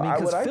so. I mean,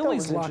 because what I thought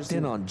Philly's was locked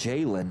in interesting- on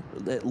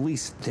Jalen at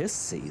least this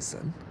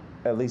season.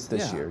 At least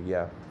this Yeah.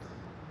 year,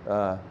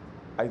 yeah.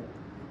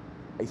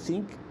 I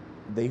think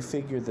they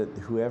figured that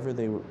whoever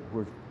they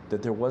were,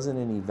 that there wasn't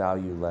any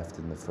value left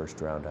in the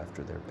first round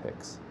after their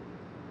picks.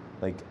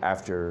 Like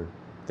after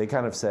they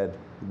kind of said,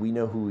 we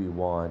know who we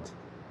want,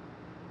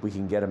 we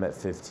can get him at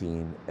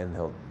 15, and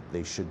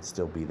they should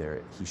still be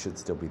there. He should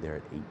still be there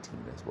at 18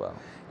 as well.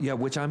 Yeah,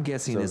 which I'm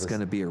guessing So is this-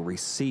 going to be a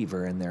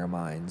receiver in their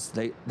minds.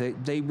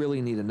 They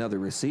really need another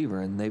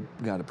receiver, and they've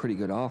got a pretty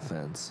good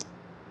offense.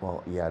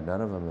 Well, yeah,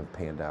 none of them have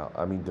panned out.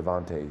 I mean,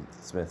 Devontae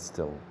Smith's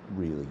still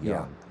really young,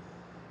 Yeah.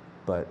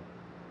 but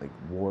like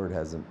Ward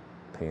hasn't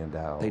panned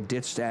out. They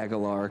ditched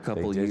Aguilar a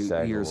couple ditched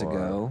years Aguilar.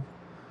 ago.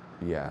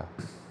 Yeah,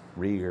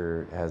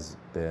 Rieger has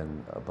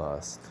been a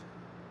bust,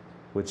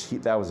 which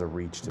that was a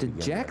reach to Did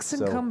begin Jackson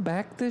with. So, come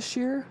back this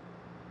year?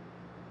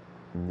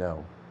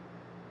 No.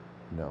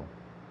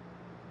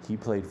 He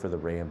played for the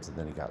Rams and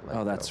then he got let Oh,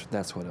 go.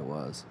 that's what it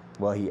was.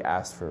 Well, he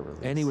asked for a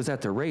release. And he was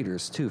at the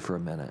Raiders too for a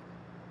minute.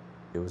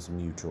 It was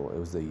mutual. It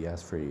was he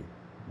asked for a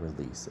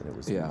release, and it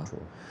was Yeah.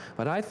 mutual.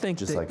 But I think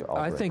Just like all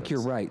I think you're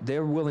records. right.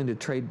 They're willing to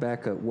trade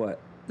back at what?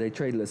 They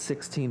traded a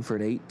 16 for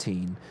an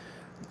 18.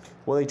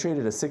 Well, they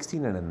traded a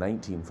 16 and a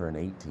 19 for an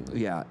 18.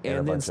 Yeah, a and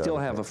then bunch of still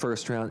other have a picks.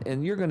 first round.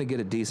 And you're going to get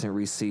a decent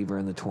receiver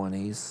in the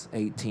 20s,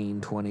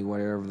 18, 20,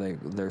 whatever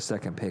their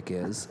second pick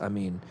is. I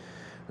mean,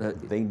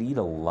 They need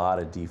a lot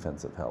of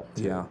defensive help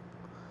too. Yeah.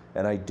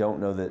 And I don't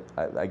know that.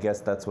 I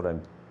guess that's what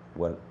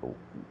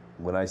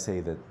when I say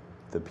that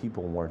the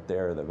people weren't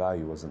there, the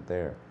value wasn't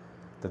there,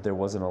 that there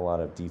wasn't a lot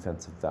of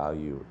defensive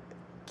value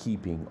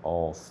keeping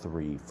all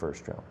 3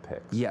 first round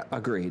picks. yeah,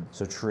 agreed.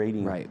 So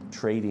trading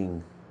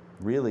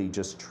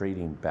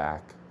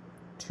back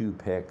 2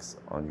 picks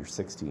on your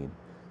 16,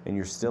 and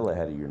you're still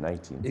ahead of your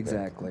 19 pick.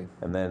 Exactly.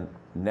 And then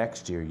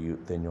next year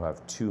you'll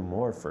have 2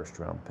 more first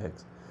round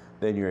picks.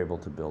 Then you're able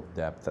to build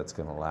depth that's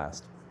going to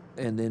last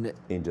And then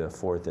into the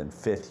 4th and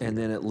 5th year. and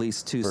then at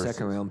least 2 Versus-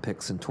 second round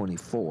picks in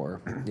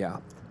 24. Yeah.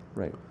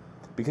 Right.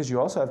 Because you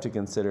also have to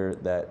consider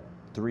that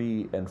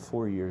 3 and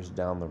 4 years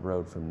down the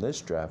road from this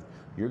draft,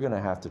 you're going to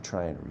have to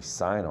try and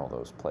re-sign all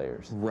those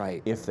players.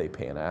 Right. If they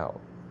pan out.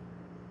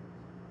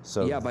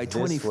 So Yeah, by this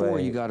 24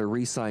 way- you got to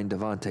re-sign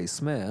Devontae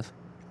Smith.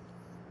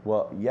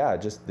 Well, yeah,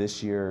 just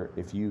this year,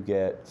 if you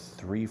get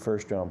 3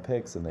 first-round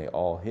picks and they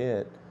all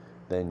hit,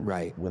 then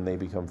Right. when they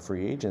become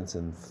free agents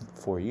in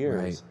 4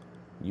 years, Right.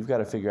 you've got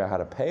to figure out how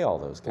to pay all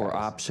those guys. Or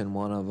option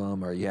one of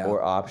them, or yeah.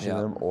 Or option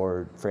Yeah. them,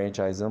 or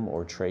franchise them,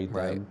 or trade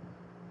Right. them.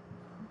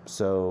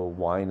 So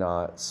why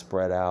not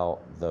spread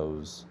out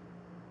those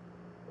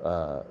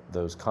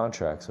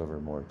contracts over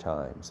more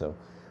time? So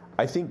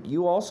I think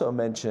you also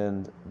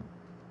mentioned,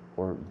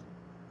 I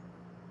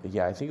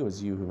think it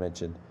was you who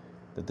mentioned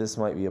that this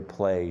might be a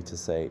play to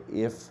say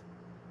if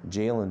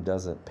Jalen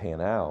doesn't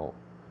pan out,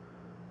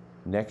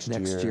 next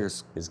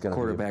year's is going to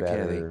be quarterback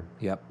better. heavy.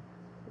 Yep.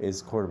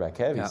 Is quarterback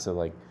heavy, Yeah. so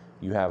like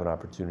you have an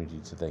opportunity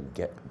to then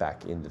get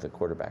back into the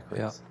quarterback race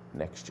Yeah.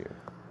 next year.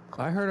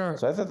 I heard our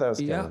So I thought that was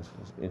kind Yeah. of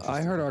interesting.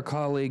 I heard our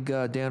colleague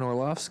Dan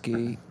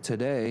Orlovsky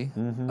today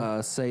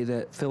say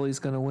that Philly's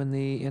going to win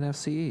the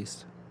NFC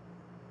East.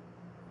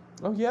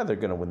 Oh yeah, they're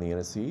going to win the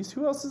NFC East.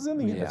 Who else is in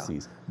the Yeah. NFC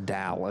East?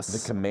 Dallas.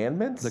 The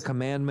Commandments? The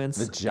Commandments.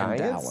 The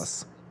Giants? And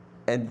Dallas.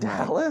 And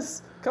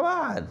Dallas? Come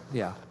on.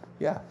 Yeah.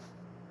 Yeah.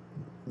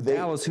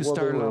 Dallas, who well, they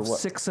started were off what-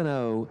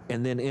 6-0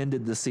 and then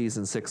ended the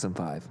season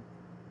 6-5.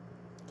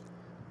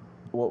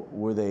 What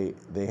were they?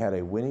 They had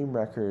a winning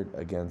record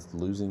against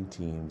losing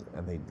teams,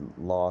 and they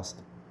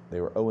lost.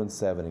 They were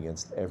 0-7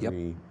 against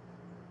every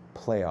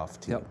playoff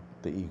team. Yep.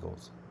 The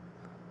Eagles.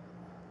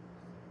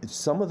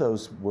 Some of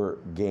those were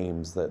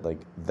games that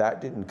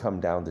that didn't come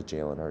down to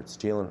Jalen Hurts.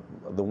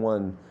 The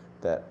one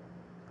that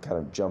kind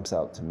of jumps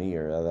out to me,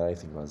 or that I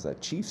think was that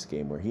Chiefs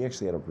game where he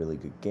actually had a really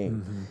good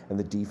game, and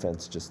the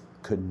defense just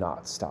could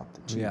not stop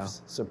the Chiefs. Yeah.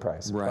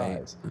 Surprise,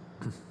 Right.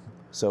 surprise.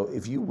 So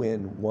if you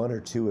win one or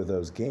two of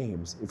those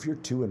games, if you're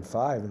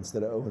 2-5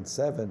 instead of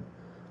 0-7,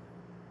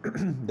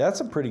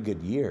 that's a pretty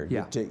good year.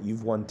 Yeah.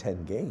 You've won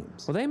 10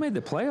 games. Well, they made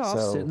the playoffs,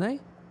 So- didn't they?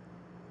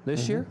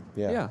 This year?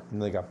 Yeah. Yeah.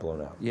 And they got blown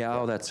out. Yeah,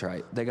 oh, that's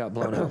right. They got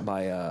blown out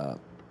by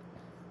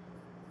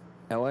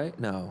L.A.?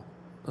 No,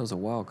 it was a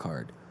wild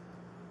card.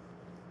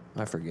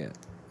 I forget.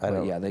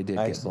 But yeah, they did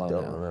I get actually blown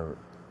don't out. remember.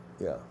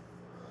 Yeah.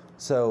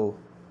 So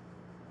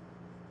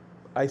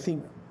I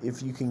think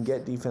if you can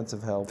get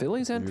defensive help,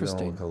 Philly's you're interesting.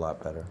 gonna look a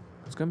lot better.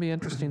 It's going to be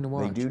interesting to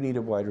watch. They do need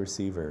a wide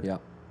receiver. Yeah.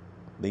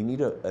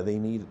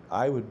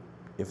 I would,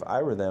 if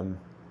I were them,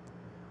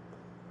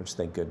 which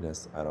thank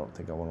goodness, I don't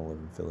think I want to live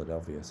in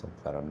Philadelphia, so I'm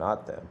glad I'm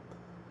not them.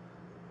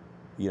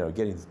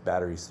 Getting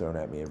batteries thrown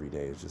at me every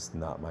day is just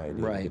not my idea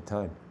of a Right. good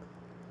time.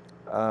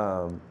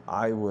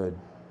 I would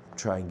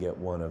try and get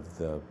one of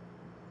the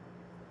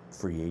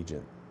free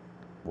agent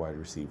wide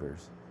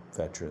receivers,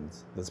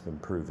 veterans, that's been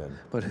proven.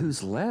 But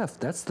who's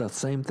left? That's the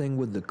same thing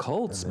with the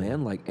Colts,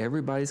 man. Like,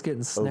 everybody's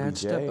getting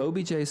snatched up.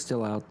 OBJ's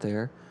still out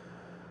there.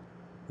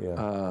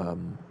 Yeah.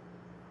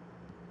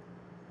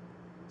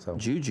 So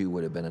Juju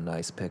would have been a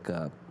nice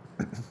pickup.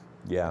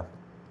 yeah.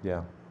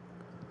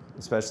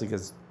 Especially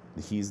because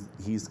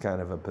he's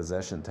kind of a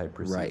possession type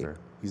receiver. Right.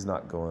 He's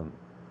not going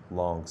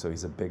long, so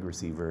he's a big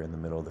receiver in the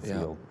middle of the Yeah.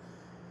 field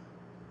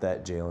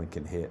that Jalen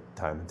can hit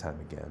time and time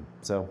again.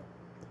 So,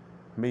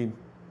 I mean,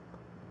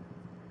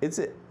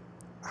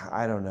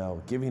 I don't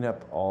know. Giving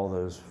up all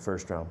those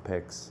first-round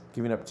picks,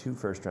 giving up 2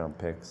 first-round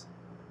picks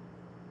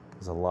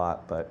is a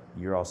lot, but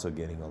you're also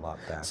getting a lot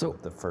back So,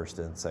 with the first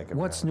and second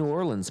What's rounds. New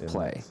Orleans And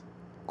play? that's-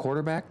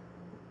 Quarterback?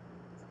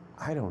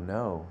 I don't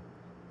know.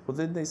 Well,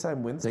 didn't they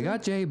sign Winston? They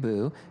got Jay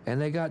Boo, and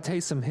they got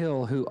Taysom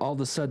Hill, who all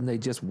of a sudden they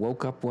just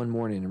woke up one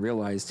morning and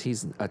realized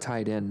he's a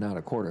tight end, not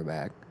a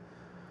quarterback.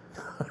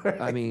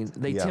 I mean,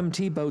 they Yeah. Tim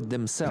Tebow'd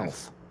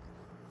themselves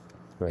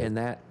Right. in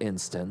that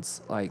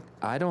instance. Like,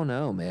 I don't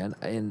know, man.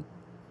 And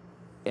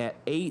at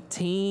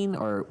 18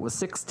 or was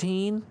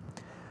 16,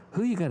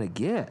 who you going to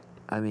get?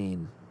 I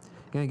mean,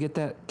 you going to get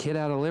that kid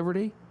out of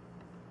Liberty?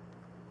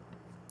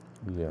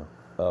 Yeah.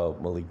 Oh,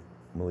 Malik.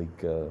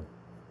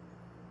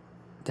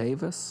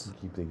 Davis?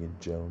 Keep thinking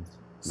Jones.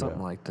 Something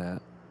Yeah. like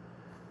that.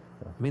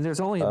 I mean, there's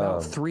only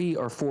about 3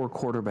 or 4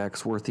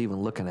 quarterbacks worth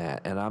even looking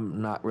at, and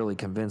I'm not really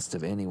convinced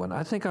of anyone.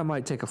 I think I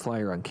might take a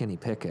flyer on Kenny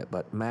Pickett,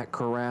 but Matt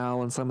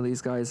Corral and some of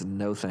these guys,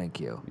 no thank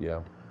you.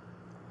 Yeah.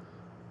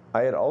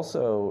 I had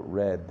also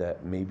read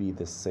that maybe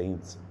the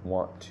Saints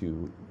want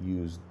to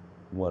use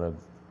one of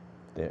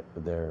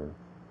their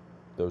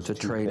those To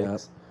 2 trade up.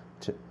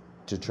 picks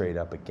to trade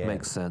up again.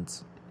 Makes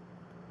sense.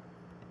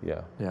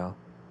 Yeah. Yeah.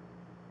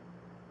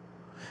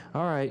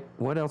 All right.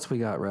 What else we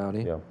got,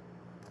 Rowdy? Yeah.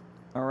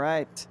 All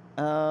right.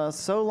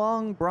 So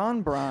long,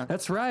 Bron.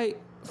 That's right.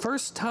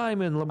 First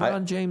time in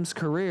LeBron James'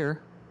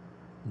 career,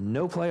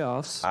 no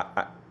playoffs.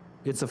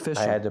 It's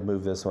official. I had to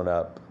move this one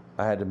up.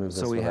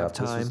 So we have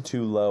This was time.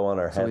 too low on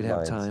our So we'd have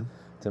headlines time.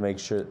 to make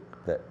sure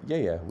that we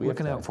Looking have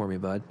time. out for me,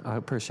 bud. I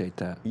appreciate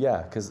that.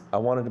 Yeah, because I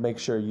wanted to make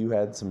sure you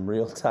had some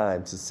real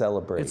time to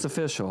celebrate. It's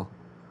official.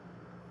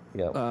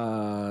 Yeah.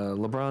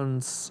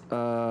 LeBron's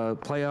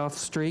playoff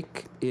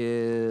streak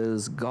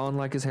is gone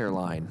like his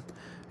hairline.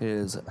 It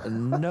is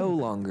no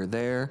longer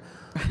there.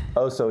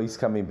 Oh, so he's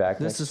coming back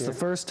This next is year? the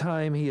first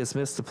time he has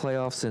missed the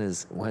playoffs in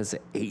his,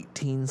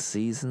 18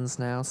 seasons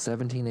now?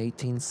 17,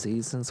 18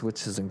 seasons,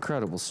 which is an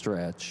incredible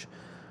stretch.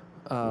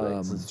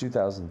 Right, since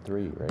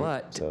 2003, right?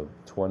 but so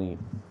 20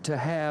 To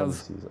have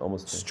seasons,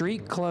 almost 20.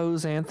 streak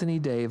close Anthony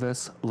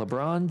Davis,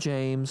 LeBron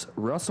James,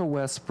 Russell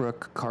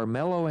Westbrook,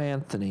 Carmelo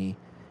Anthony,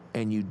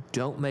 and you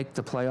don't make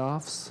the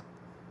playoffs?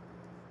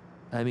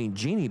 I mean,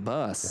 Jeannie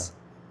Buss,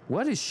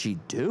 what is she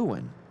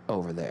doing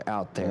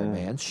out there,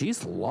 man?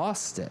 She's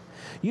lost it.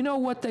 You know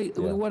what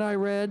what I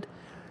read?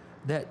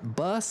 That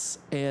Buss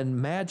and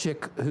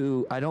Magic,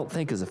 who I don't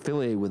think is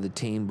affiliated with the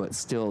team, but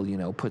still,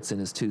 puts in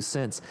his 2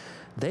 cents,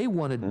 they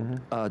wanted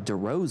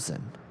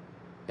DeRozan,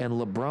 and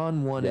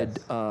LeBron wanted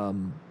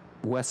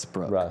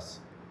Westbrook. Russ.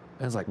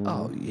 I was like,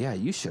 oh, yeah,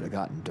 you should have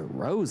gotten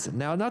DeRozan.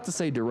 Now, not to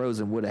say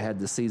DeRozan would have had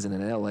the season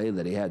in L.A.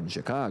 that he had in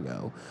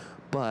Chicago,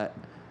 but,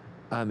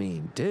 I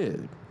mean,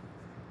 dude.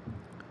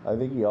 I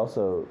think he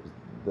also,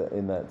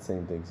 in that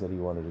same thing, said he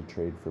wanted to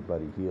trade for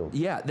Buddy Hield.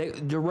 Yeah,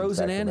 DeRozan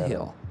and Sacramento.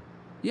 Hill.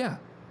 Yeah,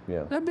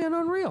 Yeah. that'd been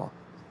unreal.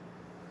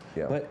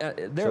 Yeah. But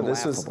they're So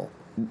this was- laughable.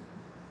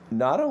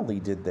 Not only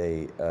did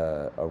they,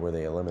 or were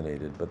they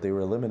eliminated, but they were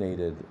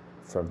eliminated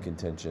from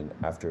contention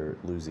after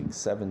losing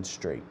 7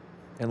 straight.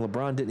 And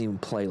LeBron didn't even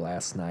play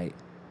last night.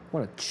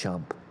 What a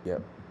chump.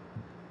 Yep.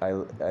 I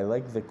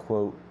like the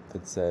quote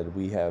that said,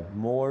 "We have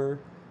more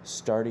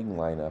starting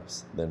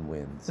lineups than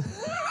wins."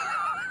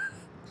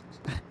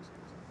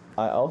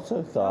 I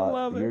also thought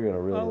love it. you're going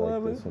to really I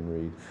love like this it. one,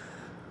 Reed.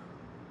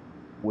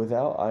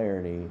 Without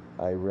irony,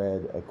 I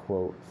read a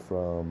quote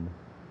from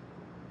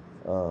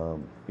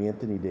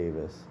Anthony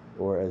Davis,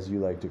 or as you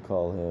like to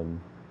call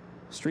him,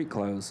 Street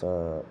clothes.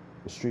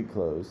 Street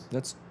clothes.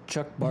 That's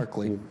Chuck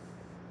Barkley.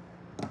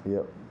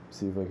 Yep.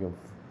 See if I can.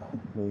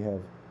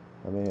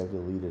 I may have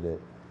deleted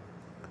it.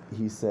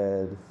 He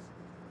said,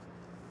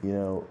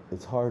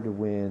 it's hard to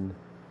win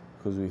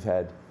because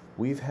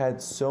we've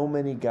had so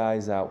many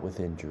guys out with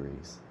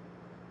injuries.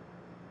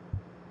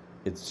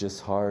 It's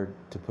just hard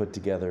to put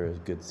together a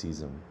good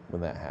season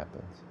when that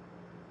happens.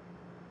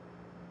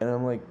 And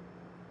I'm like,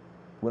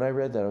 when I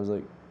read that, I was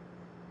like,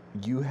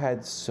 you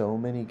had so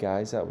many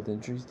guys out with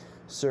injuries?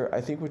 Sir,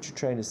 I think what you're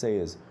trying to say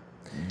is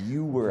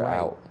you were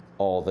out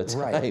all the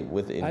time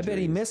with injuries. I bet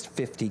he missed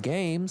 50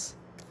 games.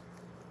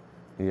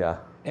 Yeah.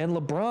 And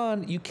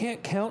LeBron, you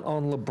can't count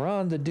on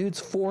LeBron. The dude's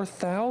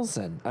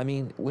 4,000. I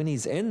mean, when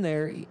he's in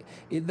there,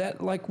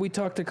 that like we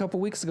talked a couple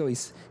weeks ago,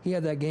 he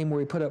had that game where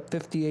he put up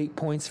 58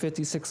 points,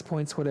 56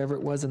 points, whatever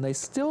it was, and they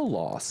still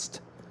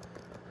lost.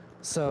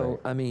 So,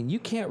 I mean, you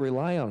can't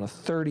rely on a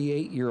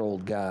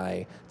 38-year-old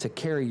guy to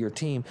carry your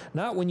team.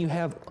 Not when you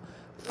have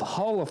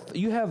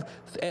you have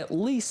at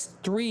least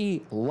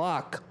 3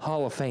 lock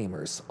Hall of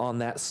Famers on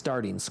that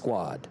starting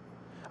squad.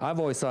 I've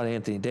always thought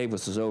Anthony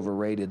Davis was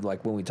overrated,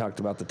 like when we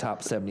talked about the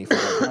top 75.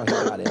 How he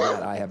got in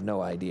that, I have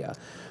no idea.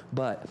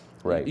 But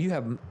you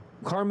have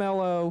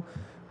Carmelo,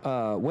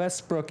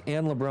 Westbrook,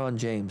 and LeBron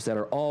James that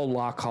are all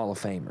lock Hall of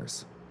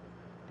Famers.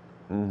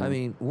 Mm-hmm. I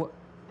mean, what?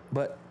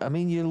 But I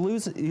mean, you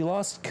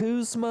lost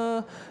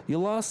Kuzma, you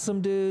lost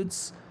some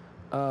dudes.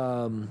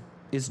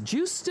 Is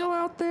Juice still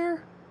out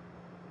there?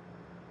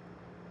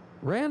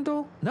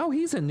 Randall? No,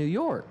 he's in New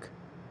York.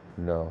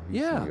 No,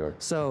 he's in New York.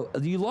 So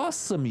you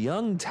lost some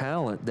young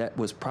talent that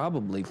was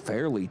probably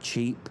fairly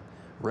cheap,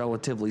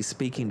 relatively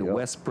speaking, to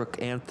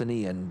Westbrook,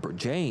 Anthony, and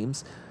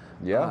James.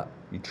 Yeah,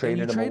 you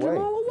traded them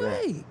all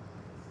away. Yeah.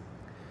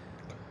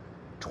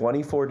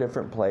 24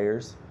 different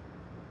players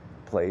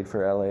played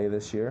for LA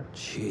this year.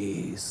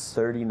 Jeez.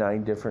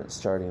 39 different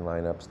starting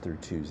lineups through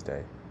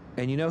Tuesday.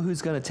 And you know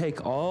who's going to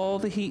take all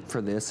the heat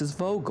for this is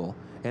Vogel,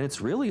 and it's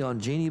really on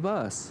Jeannie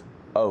Buss.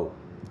 Oh,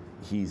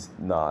 he's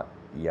not.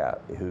 Yeah,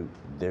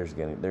 they're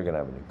gonna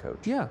have a new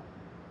coach. Yeah,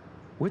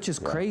 which is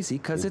crazy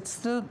because it's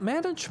the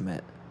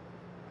management.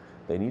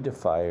 They need to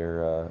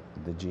fire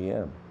the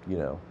GM.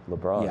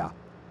 LeBron. Yeah,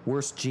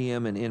 worst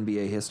GM in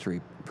NBA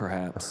history,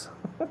 perhaps.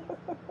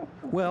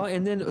 Well,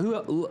 and then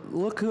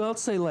look who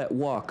else they let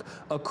walk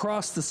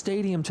across the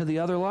stadium to the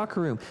other locker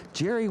room.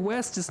 Jerry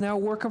West is now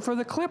working for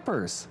the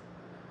Clippers.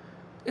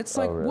 It's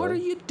like, really? What are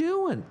you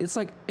doing? It's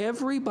like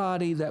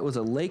everybody that was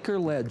a Laker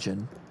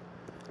legend,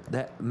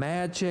 that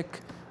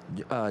Magic.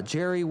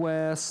 Jerry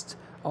West,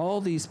 all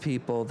these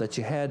people that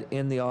you had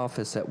in the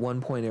office at one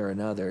point or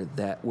another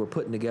that were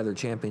putting together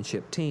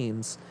championship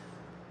teams.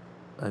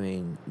 I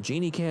mean,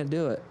 Jeannie can't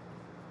do it.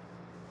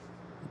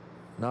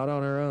 Not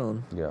on her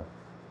own. Yeah.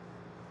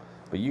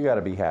 But you got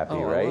to be happy,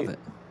 right? I love it.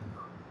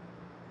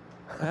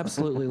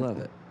 Absolutely love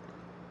it.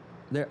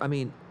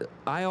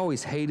 I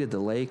always hated the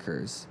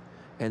Lakers.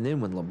 And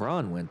then when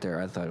LeBron went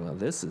there, I thought, well,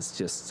 this is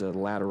just a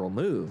lateral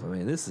move. I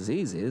mean, this is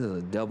easy. This is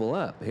a double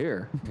up.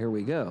 Here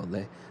we go.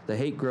 The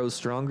hate grows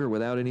stronger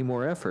without any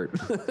more effort.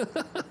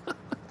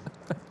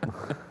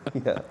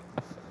 Yeah.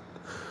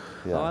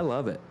 Oh, I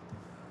love it.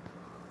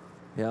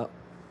 Yeah.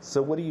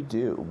 So what do you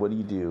do? What do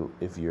you do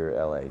if you're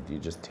LA? Do you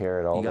just tear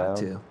it all down?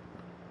 You got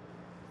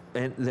to.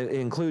 And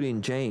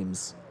including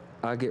James.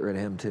 I'll get rid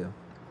of him too.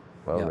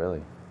 Oh,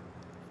 really?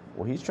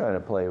 Well, he's trying to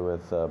play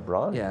with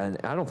Bronny. Yeah, and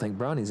I don't think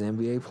Bronny's an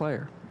NBA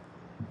player.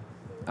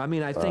 I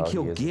mean, I think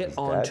he'll get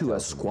onto a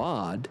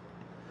squad,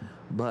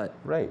 but...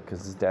 Right,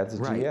 because his dad's a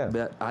GM.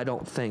 But I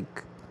don't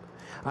think...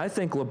 I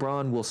think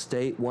LeBron will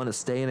want to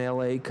stay in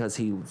LA because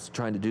he's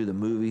trying to do the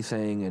movie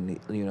thing and,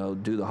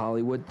 do the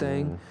Hollywood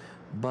thing.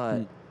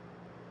 But,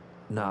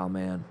 nah,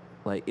 man.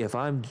 Like, if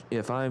I'm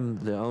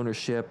the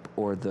ownership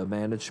or the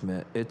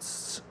management,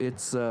 it's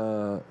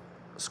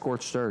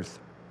scorched earth.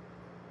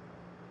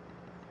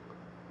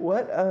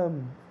 What, are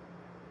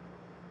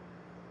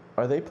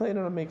they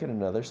planning on making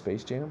another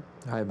Space Jam?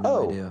 I have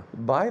no idea.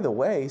 By the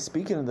way,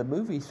 speaking of the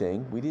movie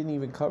thing, we didn't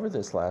even cover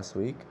this last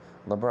week.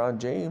 LeBron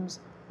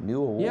James,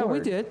 new award. Yeah, we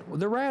did.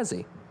 The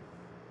Razzie.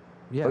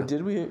 Yeah. Oh,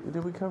 did we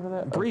cover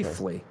that?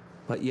 Briefly. Okay.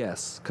 But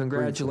yes,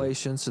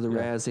 congratulations to the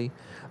Razzie,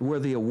 where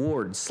the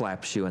award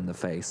slaps you in the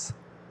face.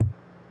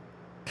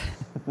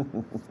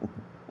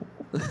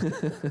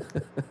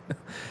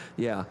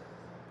 Yeah.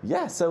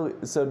 Yeah, so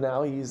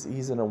now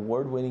he's an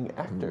award-winning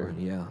actor.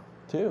 Yeah.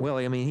 Too. Well,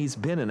 I mean, he's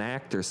been an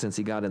actor since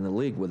he got in the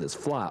league with his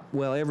flop.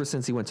 Well, ever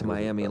since he went to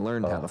Miami and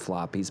learned how to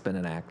flop, he's been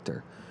an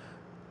actor.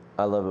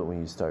 I love it when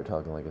you start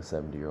talking like a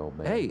 70-year-old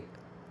man. Hey,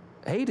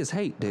 hate is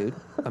hate, dude.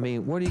 I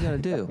mean, what are you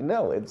going to do?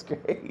 No, it's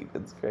great.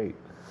 It's great.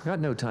 Got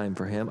no time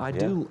for him.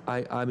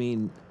 I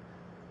mean,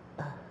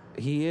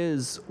 he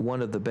is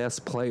one of the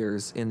best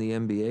players in the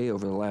NBA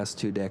over the last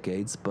 2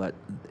 decades, but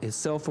his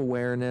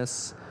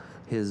self-awareness,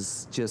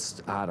 his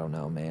just, I don't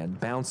know, man,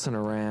 bouncing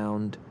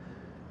around.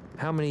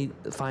 How many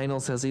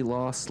finals has he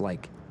lost?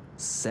 Like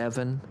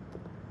 7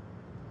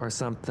 or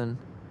something?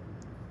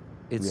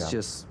 It's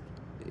just,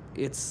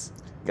 it's...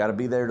 Got to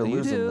be there to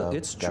lose them, though.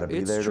 It's Got to be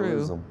it's there true. to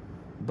lose them.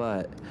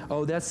 But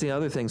that's the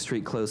other thing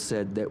Street Clothes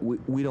said, that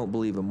we don't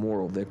believe in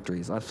moral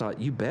victories. I thought,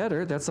 you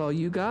better. That's all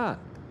you got.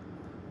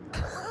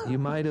 You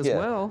might as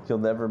well. You'll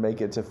never make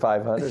it to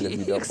 500 if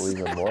you don't believe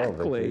in moral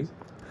victories.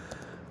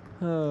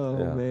 Oh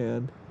Yeah.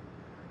 man,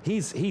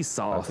 he's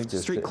soft. think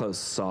this Street thing- Clothes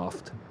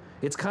soft.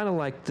 It's kind of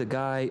like the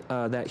guy,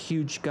 that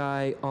huge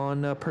guy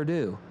on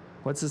Purdue.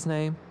 What's his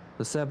name?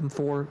 The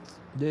 7'4"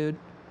 dude.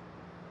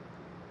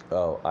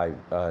 Oh,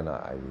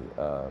 not Ivy.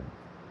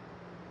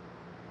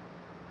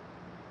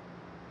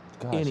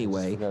 Gosh, I just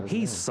Anyway, forgot his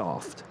he's name.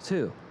 soft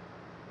too.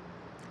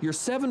 You're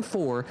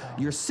 7'4",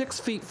 you're 6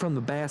 feet from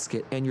the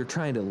basket, and you're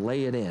trying to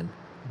lay it in.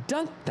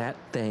 Dunk that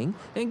thing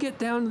and get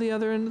down to the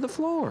other end of the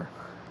floor.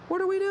 What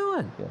are we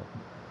doing? Yeah.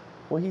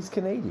 Well, he's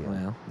Canadian.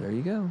 Well, there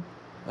you go.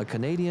 A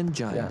Canadian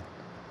giant.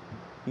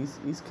 Yeah.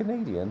 He's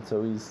Canadian,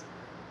 so he's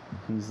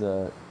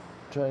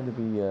trying to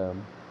be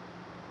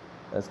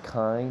as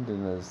kind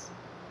and as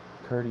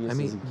courteous I as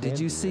he mean, can did be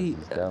you as see?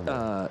 he's down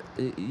there.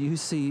 You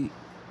see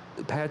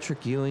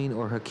Patrick Ewing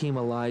or Hakeem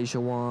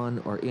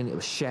Olajuwon or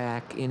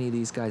Shaq, any of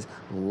these guys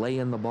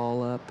laying the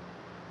ball up?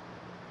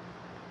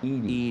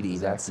 Edie,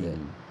 Zach that's it.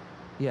 Edey.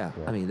 Yeah,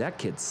 Yeah. I mean that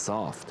kid's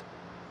soft.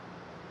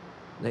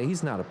 Now,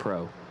 he's not a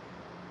pro.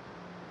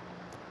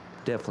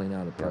 Definitely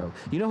not a pro. Yeah.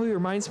 You know who he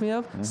reminds me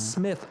of? Mm-hmm.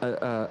 Smith.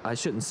 I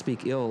shouldn't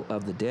speak ill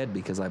of the dead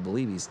because I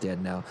believe he's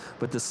dead now.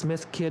 But the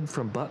Smith kid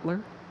from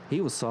Butler, he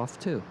was soft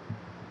too.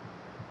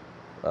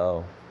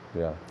 Oh,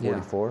 yeah. Yeah.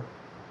 44?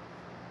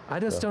 I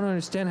just don't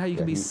understand how you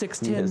can be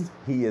 6'10".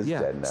 He is Yeah,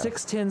 dead now.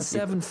 6'10",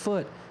 7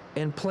 foot,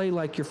 and play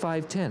like you're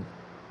 5'10".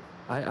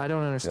 I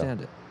don't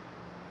understand it.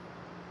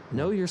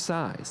 Know your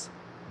size.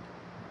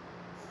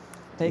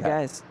 Hey Yeah.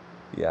 guys,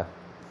 Yeah.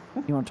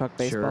 you want to talk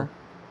baseball? Sure.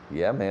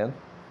 Yeah, man.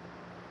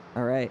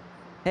 All right.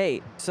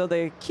 Hey, so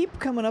they keep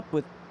coming up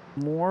with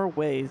more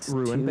ways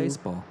Ruin to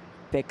baseball.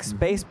 fix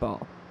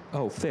baseball.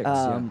 Oh, fix.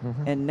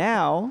 And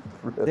now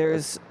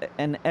there's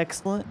an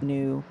excellent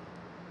new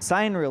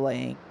sign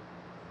relaying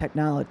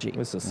technology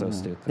This is so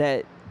stupid.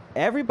 that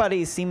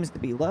everybody seems to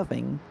be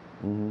loving.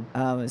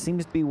 Mm-hmm. It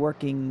seems to be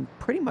working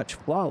pretty much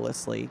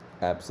flawlessly.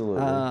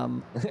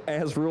 Absolutely.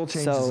 As rule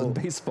changes So- in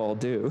baseball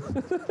do.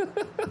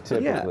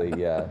 Typically,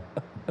 yeah.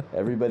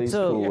 Everybody's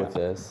So- cool Yeah. with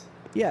this.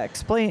 Yeah,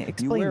 explain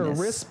You wear this.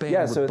 a wristband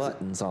Yeah, with so it's-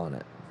 buttons on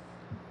it.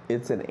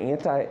 It's an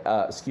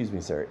excuse me,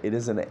 sir. It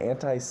is an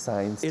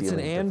anti-sign stealing It's an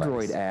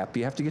Android device. app.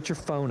 You have to get your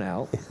phone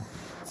out.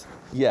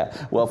 Yeah.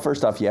 Well,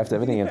 first off, you have to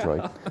have an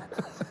Android.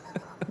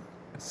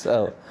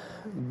 So,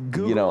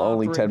 Google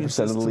only operating 10% of the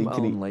system league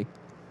can eat. only.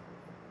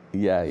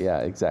 yeah,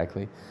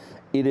 exactly.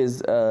 It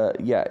is,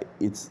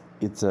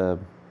 it's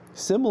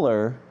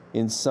similar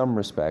in some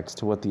respects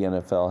to what the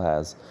NFL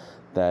has,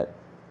 that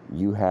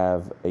you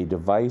have a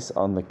device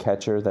on the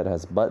catcher that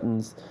has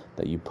buttons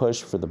that you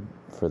push for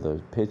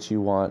the pitch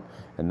you want,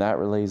 and that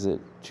relays it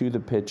to the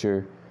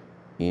pitcher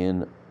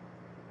in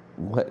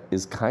what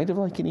is kind of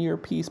like an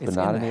earpiece, but It's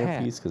not in an the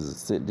hat. earpiece because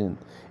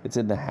it's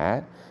in the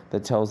hat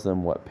that tells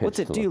them what pitch What's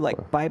it to do? look Like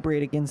for.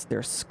 vibrate against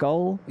their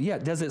skull? Yeah,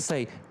 does it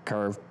say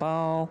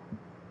curveball?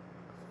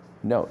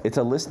 No, it's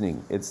a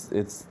listening. It's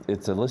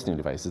a listening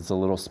device. It's a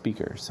little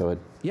speaker. So it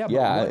Yeah, but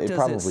what it does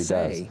probably it does.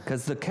 say?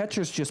 Because the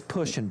catcher's just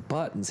pushing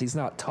buttons. He's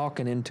not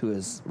talking into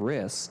his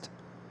wrist.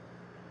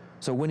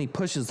 So when he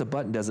pushes the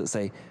button, does it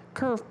say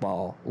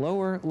curveball,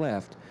 lower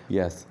left?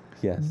 Yes.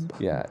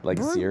 Yeah, like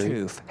Siri.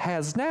 Bluetooth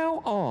has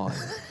now on.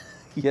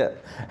 Yeah.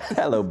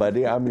 Hello,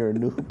 buddy. I'm your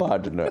new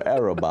partner,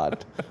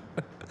 Aerobot.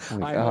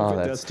 I hope it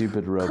that does.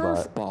 stupid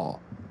robot. Curveball.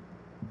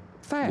 Yeah.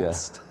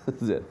 Fast.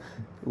 That's it.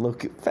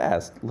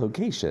 Fast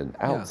location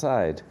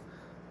outside.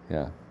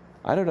 Yeah.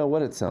 I don't know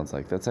what it sounds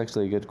like. That's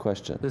actually a good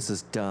question. This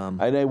is dumb.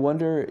 And I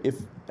wonder if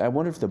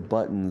the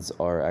buttons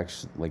are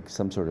actually like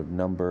some sort of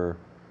number,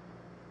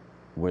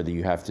 whether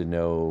you have to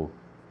know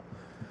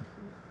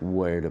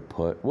where to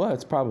put. Well,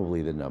 it's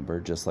probably the number,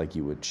 just like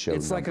you would show.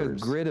 It's like a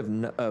numbers. grid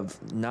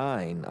of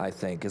 9, I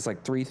think. It's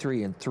like 3,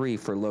 3, and 3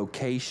 for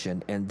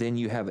location, and then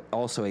you have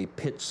also a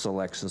pitch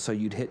selection. So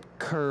you'd hit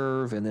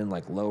curve and then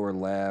like lower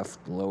left,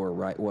 lower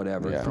right,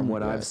 whatever. Yeah, from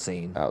what yeah. I've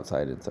seen.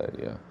 Outside, inside.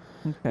 Yeah.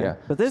 Okay. Yeah.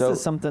 But this So-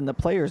 is something the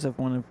players have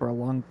wanted for a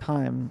long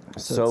time.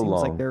 So So it seems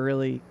long. like they're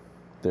really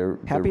They're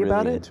happy really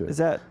about it. into Is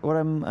that what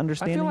I'm I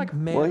understanding? feel like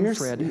Well, here's-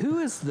 Manfred. Who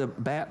is the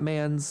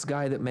Batman's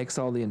guy that makes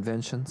all the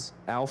inventions?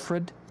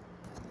 Alfred.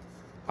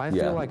 I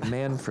Yeah. feel like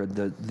Manfred,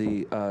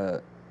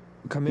 the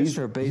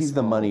commissioner of baseball, he's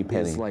the money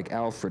penny. is like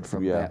Alfred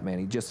from Yeah. Batman.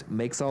 He just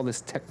makes all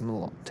this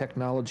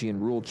technology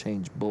and rule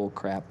change bull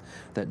crap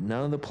that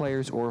none of the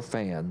players or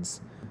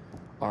fans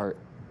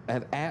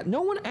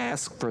no one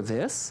asked for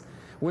this.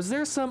 Was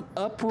there some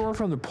uproar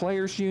from the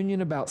players'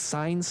 union about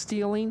sign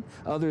stealing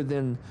other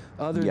than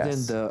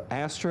Yes. the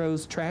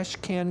Astros trash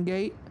can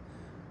gate?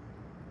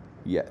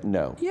 Yeah,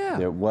 no. Yeah.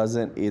 There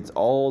wasn't. It's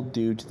all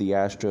due to the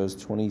Astros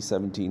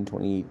 2017,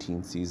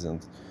 2018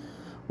 seasons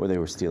where they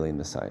were stealing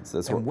the signs.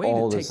 That's And where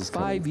all wait, it this takes is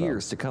coming 5 from.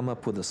 years to come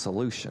up with a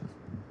solution.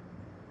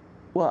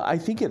 Well, I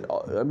think it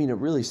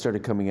really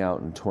started coming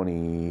out in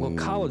 20. Well,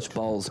 college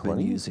ball's been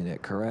 20? using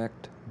it,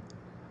 correct?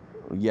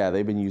 Yeah,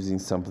 they've been using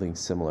something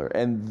similar,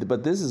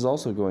 but this is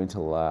also going to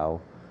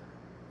allow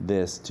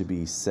this to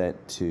be sent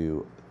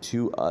to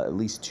at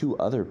least 2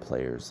 other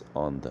players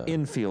on the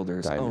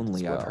Infielders diamond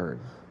only, as I've well. heard.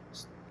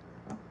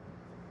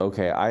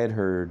 Okay, I had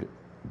heard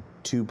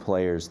 2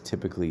 players,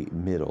 typically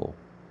middle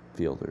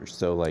fielders.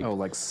 So like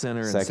Like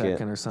center and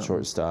second or something.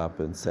 shortstop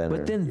and center.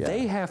 But then yeah.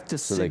 they have to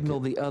So they signal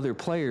the other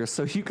players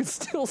so you can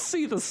still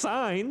see the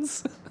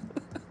signs.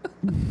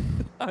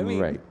 I mean,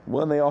 right.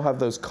 Well, and they all have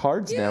those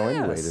cards now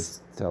anyway to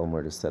Yes. tell them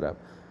where to set up.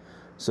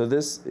 So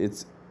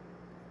it's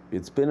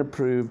been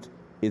approved.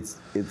 It's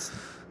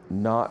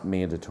not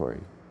mandatory.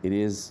 It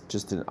is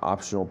just an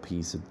optional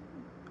piece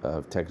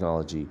of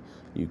technology.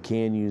 You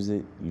can use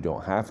it. You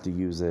don't have to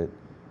use it.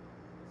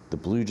 The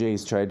Blue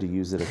Jays tried to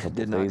use it a couple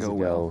Did not days go ago.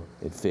 well.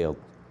 It failed.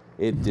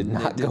 It did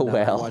not did go not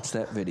well. watch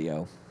that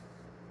video.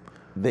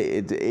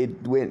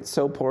 It went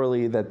so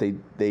poorly that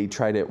they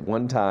tried it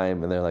one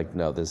time and they're like,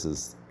 no, this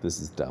is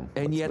dumb.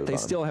 And Let's yet move they on."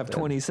 still have Yeah.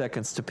 20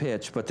 seconds to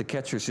pitch, but the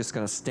catcher's just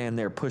going to stand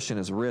there pushing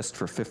his wrist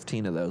for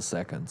 15 of those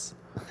seconds.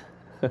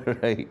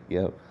 Right.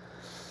 Yep.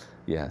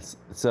 Yes.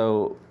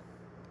 So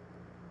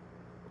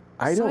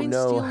I don't Sign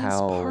know stealing's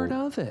how part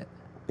of it.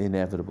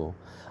 inevitable.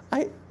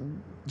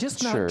 Just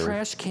Sure. not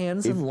trash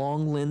cans and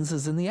long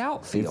lenses in the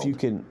outfield. If you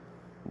can,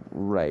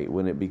 right,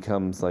 when it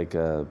becomes like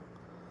a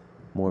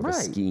more of a Right.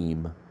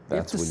 scheme. If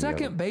That's the when you have a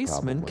second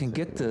baseman problem can with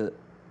get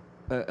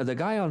it. the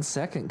guy on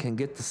second can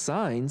get the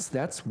signs,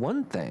 that's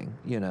one thing,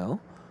 you know.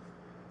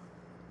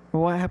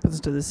 Well, what happens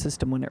to the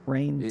system when it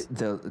rains?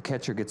 The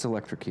catcher gets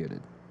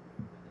electrocuted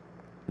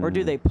Or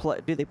do they play?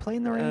 Do they play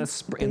in the rain? in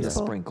the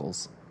baseball?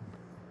 sprinkles.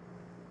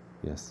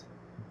 Yes.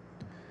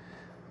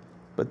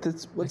 But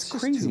that's what's It's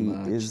just crazy too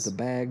much. is the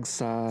bag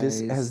size. this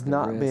has the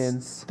not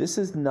wrists.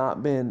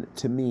 been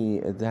to me,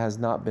 it has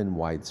not been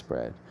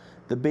widespread.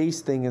 The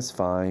base thing is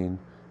fine.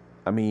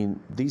 I mean,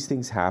 these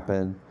things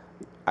happen.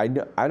 I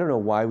don't know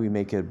why we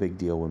make it a big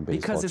deal when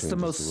baseball Because it's the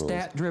changes most rules.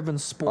 stat-driven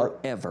sport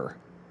ever.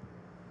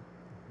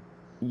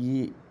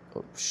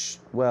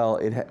 Well,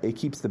 it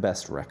keeps the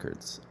best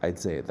records. I'd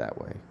say it that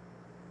way.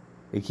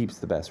 It keeps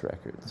the best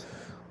records.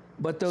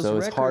 But those So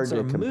it's hard records to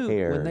are moot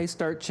compare. when they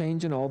start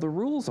changing all the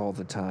rules all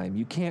the time.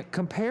 You can't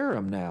compare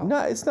them now.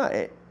 No, it's not.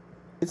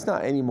 It's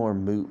not any more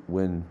moot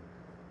when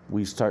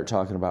we start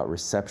talking about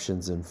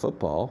receptions in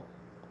football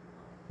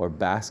or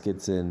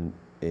baskets in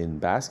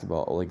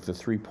basketball. Like the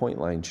 3-point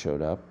line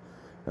showed up,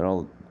 and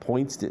all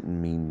points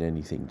didn't mean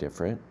anything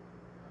different.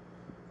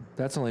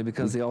 That's only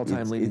because the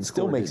all-time leading it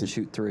still scorer makes didn't it-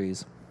 shoot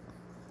threes.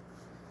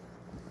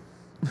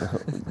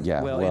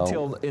 Yeah. Well,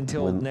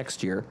 until when-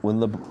 next year. when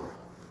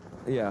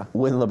Yeah.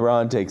 when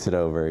LeBron takes it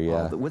over,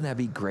 yeah. Oh, wouldn't that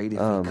be great if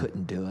he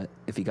couldn't do it?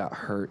 If he got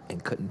hurt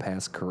and couldn't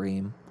pass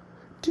Kareem?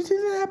 Did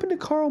that happen to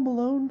Karl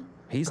Malone?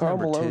 He's Karl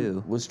number Malone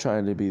 2. was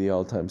trying to be the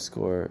all-time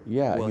scorer.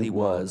 Yeah, Well, he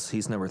was.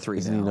 He's number 3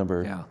 Isn't now. he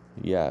number? Yeah.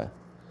 Yeah.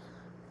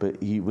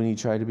 But when he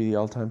tried to be the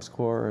all-time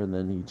scorer, and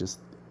then he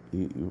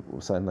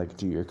signed like a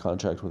 2-year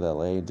contract with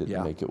LA and didn't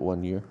Yeah. make it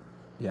 1 year.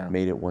 Yeah.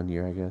 Made it 1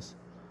 year, I guess.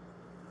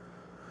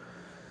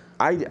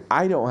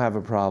 I don't have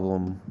a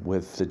problem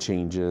with the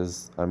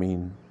changes. I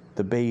mean,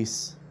 the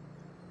base,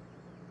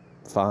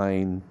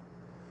 fine.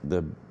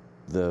 The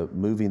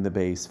moving the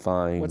base,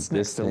 fine. What's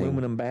This next? thing,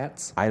 Aluminum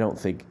bats? I don't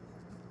think.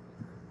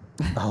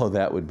 Oh,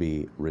 that would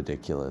be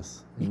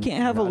ridiculous. You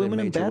can't have Not in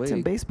aluminum Major bats in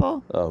League.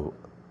 baseball. Oh,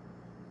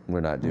 we're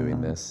not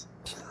doing this.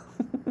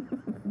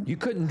 You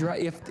couldn't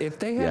drive if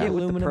they Yeah. had Get with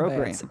the aluminum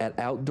program. bats at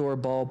outdoor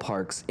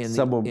ballparks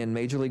Someone- in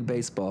Major League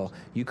Baseball.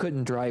 You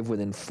couldn't drive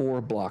within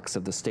 4 blocks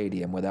of the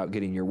stadium without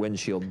getting your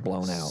windshield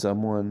blown out.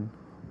 Someone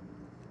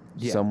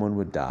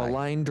would A die.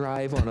 line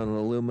drive on an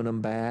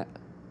aluminum bat.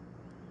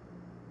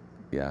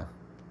 Yeah.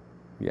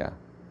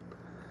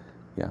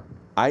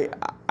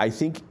 I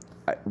think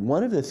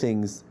one of the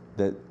things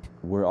that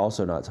we're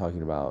also not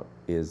talking about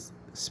is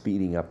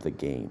speeding up the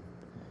game.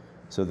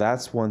 So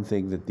that's one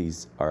thing that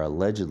these are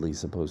allegedly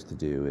supposed to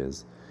do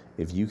is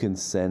if you can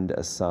send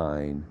a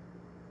sign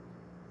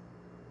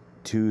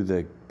to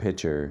the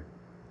pitcher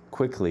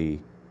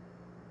quickly,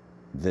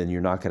 then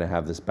you're not going to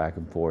have this back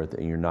and forth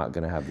and you're not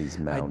going to have these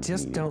I mound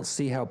just meetings. don't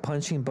see how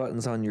punching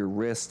buttons on your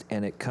wrist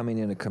and it coming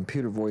in a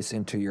computer voice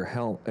into your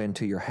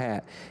into your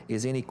hat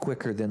is any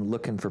quicker than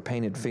looking for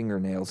painted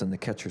fingernails in the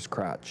catcher's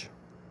crotch.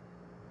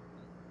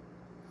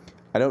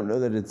 I don't know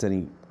that it's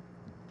any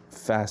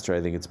faster.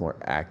 I think it's more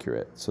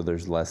accurate. So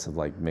there's less of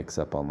like mix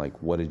up on like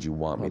what did you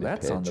want Well, me to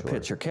that's pitch? on the or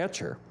pitcher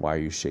catcher. Why are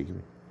you shaking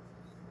me?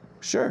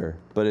 Sure,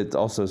 but it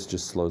also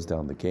just slows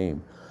down the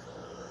game.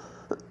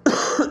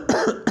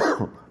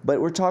 But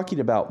we're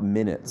talking about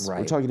minutes. We're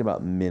Right. talking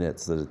about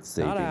minutes that it's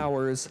saving. Not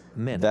hours,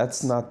 minutes.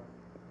 That's not.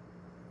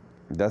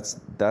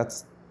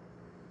 That's.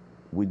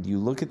 When you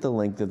look at the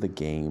length of the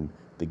game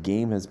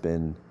has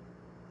been.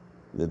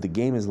 The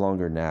game is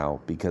longer now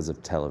because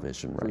of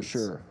television rights. for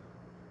sure.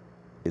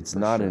 It's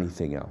not sure.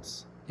 anything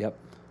else. Yep.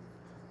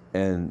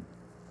 And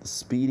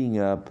speeding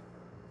up,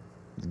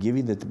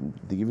 giving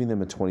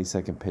them a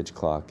 20-second pitch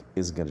clock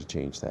isn't going to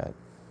change that.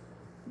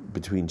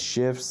 Between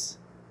shifts,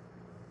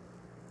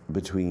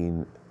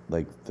 between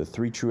like the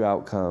 3 True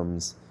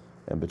Outcomes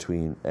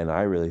and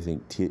I really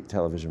think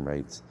television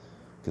rights,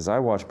 because I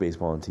watch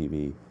baseball on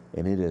TV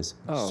and it is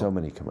so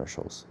many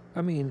commercials.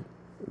 I mean,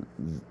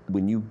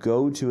 when you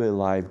go to a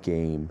live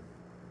game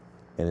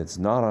and it's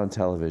not on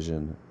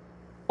television,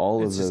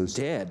 all of it's those just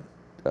dead.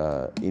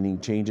 inning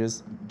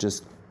changes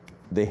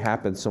they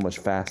happen so much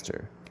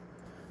faster.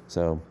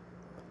 So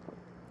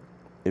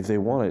if they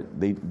want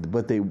it,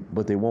 but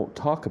they won't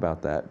talk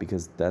about that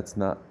because that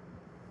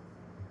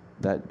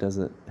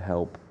doesn't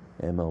help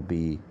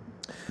MLB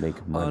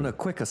make money. On a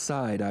quick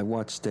aside, I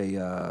watched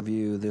a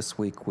review this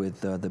week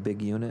with the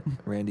big unit,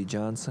 Randy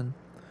Johnson,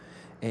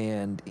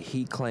 and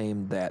he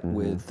claimed that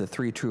with the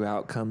 3 True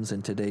Outcomes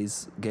in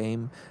today's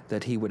game,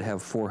 that he would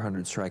have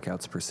 400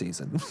 strikeouts per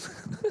season.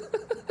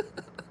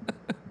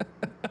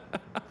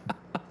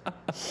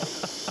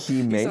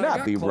 He may Said, not I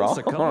got be close wrong.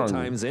 a couple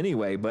times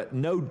anyway, but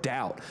no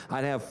doubt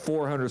I'd have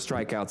 400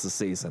 strikeouts a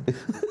season.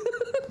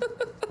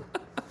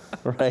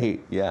 Right?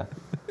 Yeah.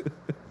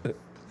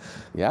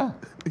 Yeah.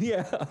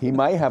 Yeah. He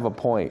might have a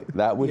point.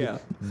 That would Yeah.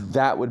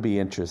 that would be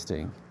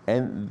interesting,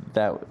 and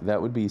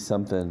that would be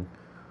something.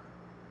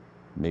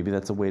 Maybe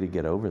that's a way to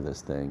get over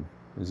this thing.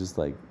 It's just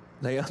like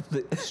They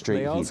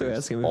Straight also heaters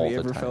ask him all if he the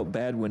ever time. felt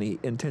bad when he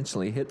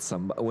hit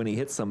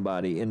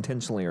somebody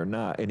intentionally or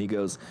not, and he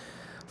goes,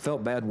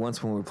 "Felt bad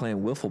once when we were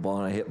playing wiffle ball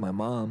and I hit my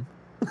mom."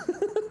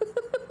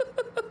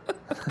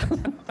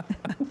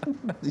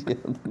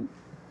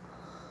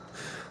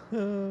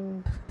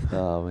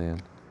 oh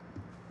man.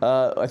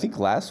 I think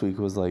last week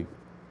was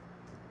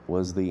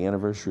the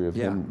anniversary of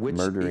him which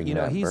murdering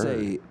that he's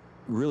bird. a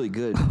really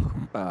good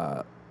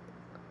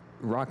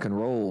rock and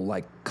roll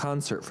like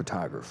concert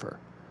photographer,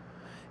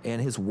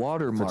 and his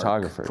watermark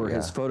Photographer, for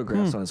his yeah.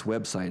 photographs on his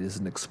website is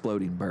an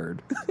exploding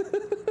bird.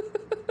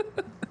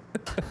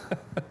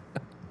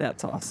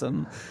 That's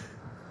awesome.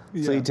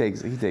 So he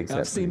takes that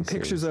I've seen pretty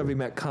pictures of him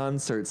at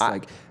concerts,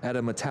 like at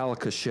a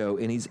Metallica show,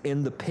 and he's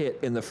in the pit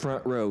in the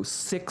front row,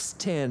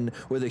 6'10",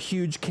 with a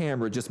huge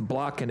camera just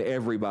blocking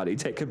everybody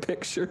taking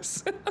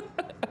pictures.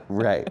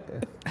 Right.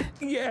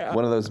 Yeah.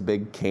 One of those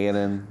big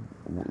Canon,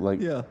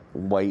 Yeah.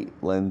 white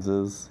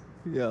lenses,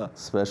 Yeah.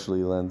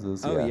 specialty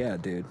lenses. Oh, yeah,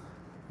 dude.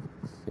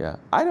 Yeah.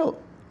 I don't.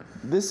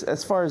 This,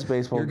 as far as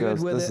baseball You're good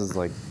goes, with this it? is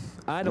like.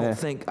 I don't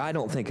think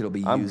it'll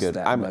be I'm used good.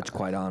 that I'm- much,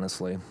 quite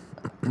honestly.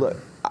 Look,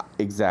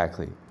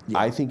 exactly. Yeah.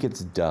 I think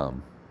it's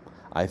dumb.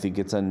 I think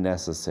it's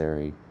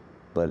unnecessary.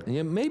 But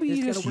Yeah, maybe you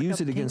Just just gotta work use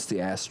out it the against the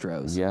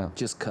Astros. Yeah.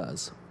 Just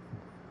cause.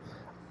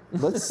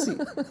 let's see.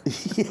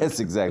 Yes,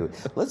 exactly.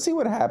 Let's see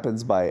what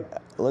happens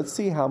let's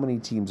see how many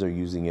teams are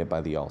using it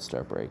by the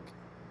All-Star break.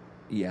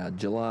 Yeah,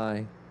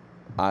 July.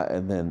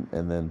 And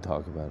then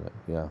talk about it.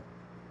 Yeah.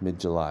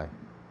 Mid-July.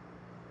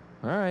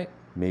 All right.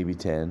 Maybe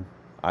 10.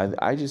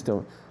 I just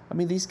don't. I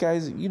mean, these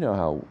guys, you know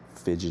how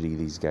fidgety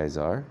these guys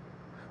are.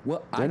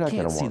 Well, They're I not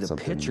can't gonna see want the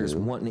something pitchers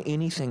new. wanting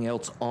anything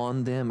else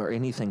on them or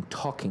anything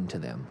talking to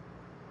them.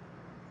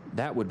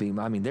 That would be.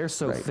 I mean, they're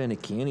so Right.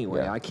 finicky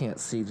anyway. Yeah. I can't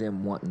see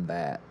them wanting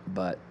that.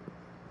 But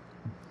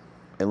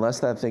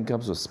Unless that thing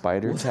comes with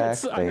spider tack.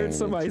 I they heard ain't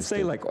somebody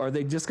say, interested. like, are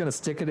they just going to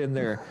stick it in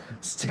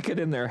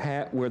their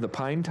hat where the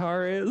pine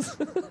tar is?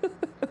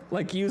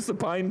 Like, use the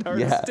pine tar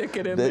to stick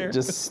it in they there.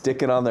 Just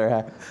stick it on their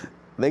hat.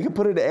 They can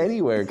put it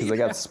anywhere because they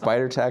got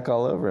spider tack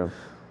all over them.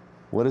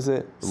 What is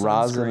it?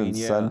 Rosin and Sunscreen,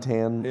 yeah.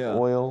 suntan Yeah.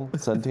 oil,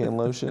 suntan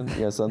lotion.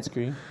 Yeah,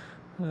 sunscreen.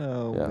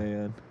 Oh Yeah.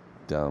 man.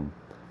 Dumb.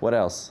 What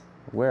else?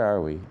 Where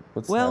are we?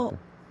 What's Well, happening?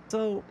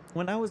 so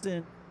when I was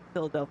in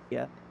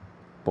Philadelphia,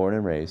 Born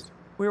and raised.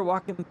 we were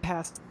walking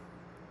past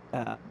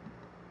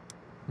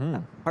Hmm.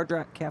 Hard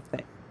Rock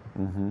Cafe,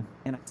 Mm-hmm.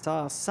 and I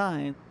saw a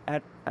sign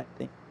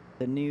advertising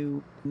the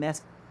new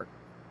Messi.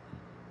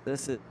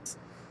 This is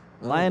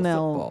Oh, the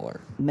Lionel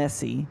footballer.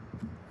 Messi,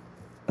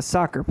 a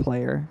soccer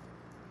player,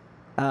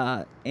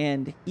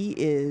 and he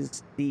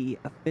is the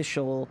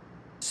official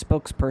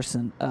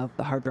spokesperson of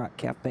the Hard Rock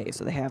Cafe.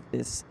 So they have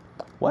this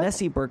What?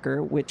 Messi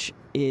burger, which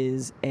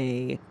is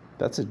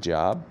That's a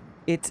job.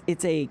 it's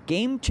a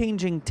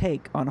game-changing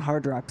take on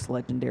Hard Rock's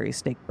legendary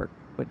steak burger,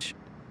 which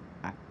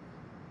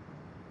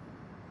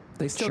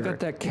They still Sure. got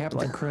that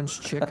Captain Crunch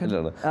I chicken.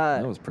 don't know.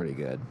 That was pretty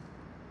good.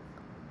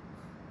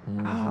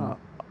 oh,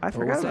 I Or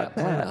forgot was about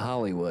that Planet that.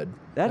 Hollywood?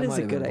 That is might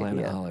a have been good Planet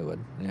idea. Hollywood.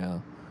 Yeah.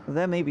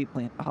 That may be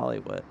Planet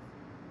Hollywood.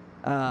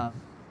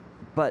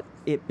 But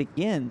it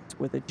begins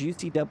with a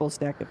juicy double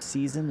stack of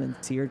seasoned and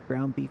seared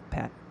ground beef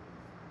patty,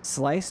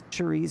 sliced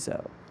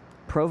chorizo,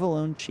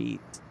 provolone cheese.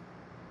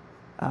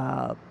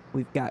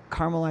 We've got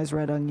caramelized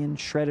red onion,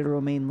 shredded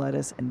romaine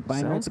lettuce, and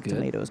vine Sounds ripe good.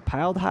 tomatoes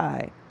piled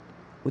high,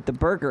 with the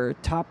burger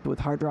topped with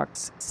Hard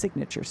Rock's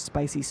signature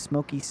spicy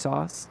smoky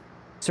sauce,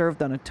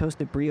 served on a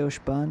toasted brioche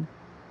bun,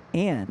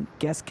 and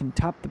guests can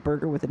top the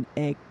burger with an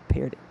egg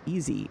paired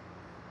easy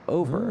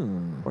over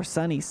Mm. or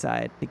sunny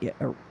side to get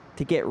Now,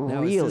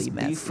 really is this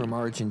messy. beef from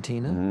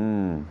Argentina?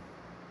 Mm.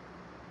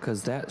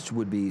 Because that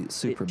would be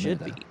super it should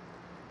meta. be.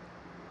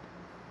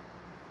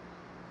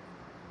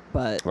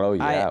 But Oh,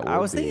 yeah, it I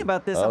would was thinking be.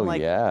 about this. Oh, I'm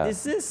like, yeah.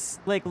 is this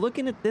like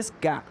looking at this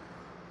guy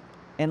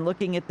and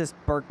looking at this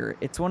burger,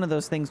 it's one of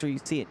those things where you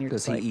see it and you're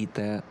Does just he like, eat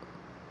that?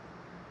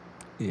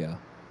 Yeah.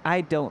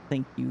 I don't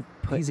think you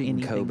put He's eating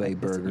anything Kobe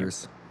like this in your-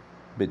 burgers.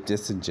 Bit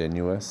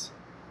disingenuous.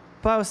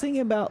 But I was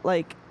thinking about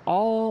like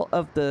all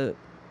of the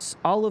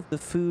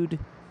food,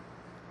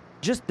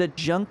 just the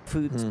junk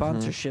food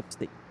sponsorships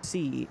that you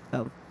see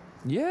of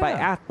Yeah. by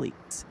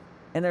athletes,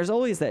 and there's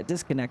always that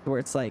disconnect where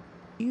it's like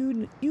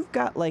you've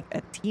got like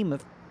a team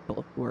of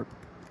people who are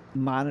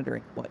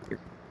monitoring what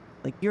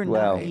you're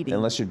Well, not eating.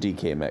 unless you're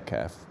DK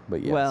Metcalf,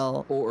 but yes.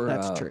 Well, Or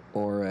that's true.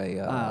 Or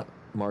a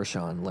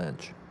Marshawn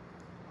Lynch.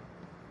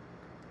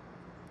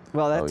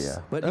 Well, that's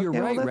yeah. But okay, you're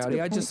well, right, that's a Rowdy.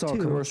 good I just saw point,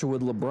 a too. commercial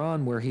with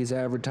LeBron where he's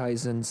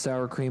advertising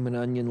sour cream and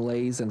onion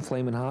Lays and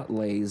Flamin' Hot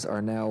Lays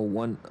are now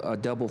a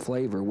double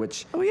flavor.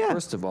 Which, Oh, yeah.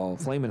 first of all,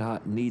 Flamin'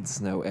 Hot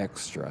needs no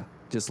extra.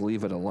 Just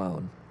leave it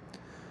alone.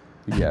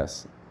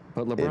 Yes.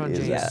 But LeBron is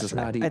James Yeah. does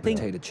not eat I think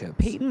potato chips.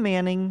 Peyton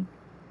Manning,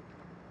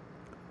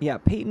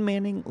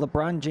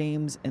 LeBron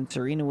James, and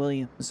Serena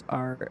Williams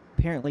are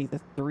apparently the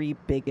three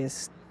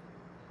biggest.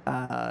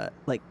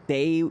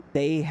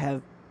 They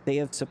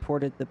have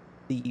supported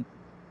the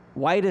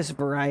widest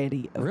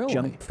variety of Really?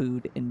 junk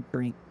food and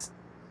drinks.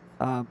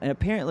 And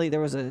apparently, there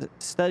was a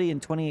study in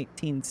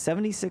 2018.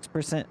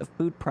 76% of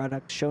food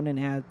products shown in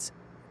ads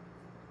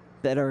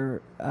that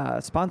are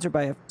sponsored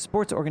by a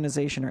sports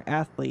organization or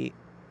athlete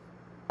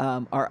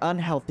are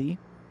unhealthy,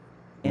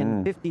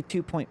 and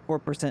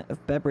 52.4%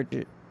 of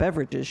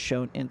beverages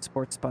shown in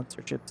sports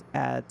sponsorships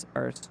ads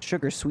are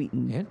sugar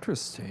sweetened.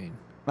 Interesting.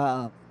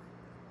 But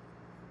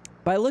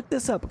I looked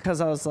this up because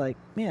I was like,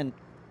 man,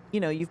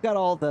 you've got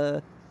all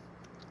the,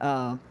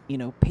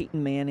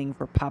 Peyton Manning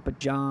for Papa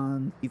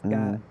John. You've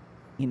got,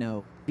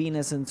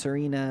 Venus and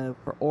Serena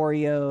for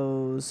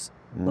Oreos.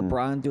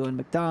 LeBron doing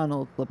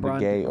McDonald's.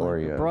 gay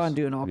Oreos. LeBron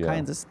doing all Yeah.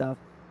 kinds of stuff.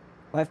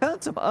 But I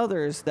found some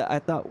others that I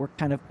thought were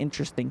kind of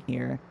interesting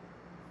here.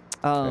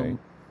 Okay.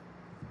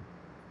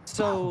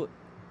 So,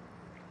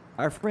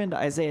 our friend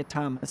Isaiah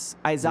Thomas,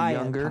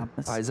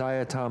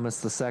 Isaiah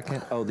Thomas II.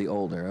 Oh, the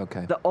older.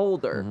 Okay. the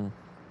older,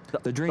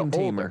 The dream the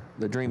teamer. older.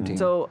 The dream team.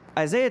 So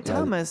Isaiah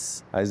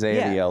Thomas,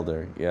 Isaiah the yeah.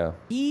 Elder. Yeah.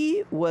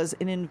 he was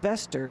an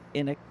investor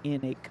in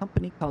a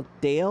company called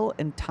Dale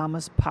and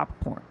Thomas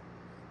Popcorn,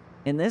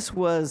 and this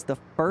was the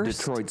first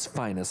Detroit's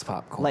finest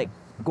popcorn. like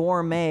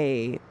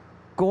gourmet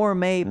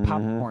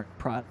popcorn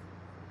product,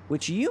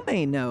 which you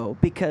may know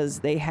because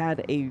they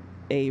had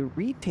a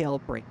retail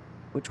brand,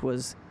 which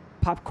was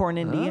Popcorn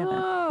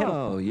Indiana. Kettle.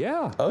 Oh,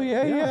 yeah. Oh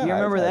yeah, yeah. You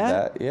remember I've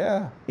had that?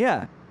 Yeah.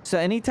 Yeah. So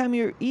anytime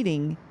you're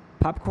eating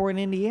Popcorn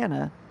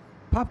Indiana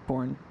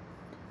popcorn,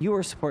 you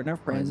are supporting our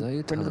friend Isaiah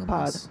of the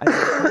pod. Thomas.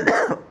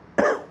 Isaiah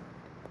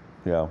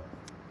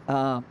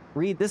Yeah.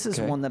 Reed, this is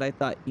Okay. one that I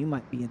thought you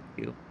might be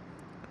into.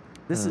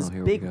 This Oh, is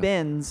here we go. Big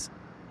Ben's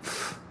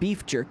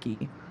beef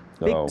jerky.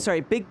 Oh.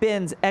 Big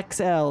Ben's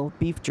XL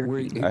beef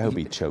jerky. Where- I hope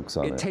he chokes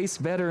on It it. tastes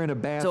better in a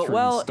bathroom So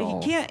well,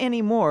 stall. he can't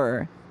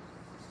anymore.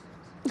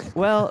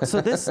 Well,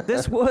 so this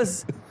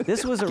was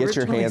Get your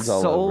originally hands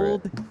all over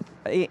sold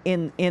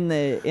in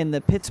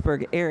the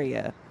Pittsburgh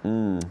area.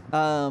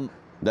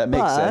 That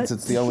makes but- sense.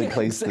 It's the only Yeah,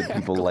 place that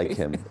people like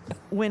him.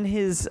 When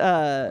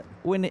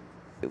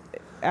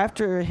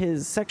after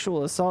his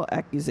sexual assault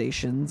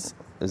accusations.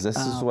 Is this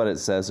is what it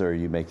says, or are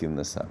you making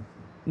this up?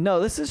 No,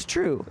 this is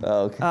true.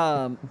 Oh,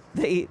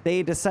 okay.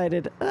 They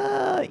decided,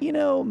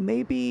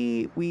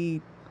 maybe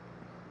we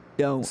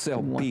don't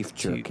Sell want beef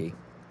to jerky.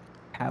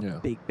 have Yeah.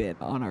 Big Ben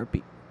on our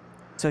beef.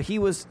 So he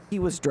was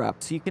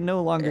dropped. So you can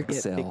no longer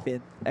get XL. Big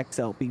Ben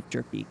XL beef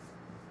jerky.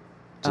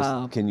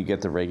 Just, can you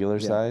get the regular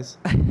yeah. size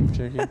beef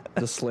jerky?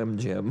 The Slim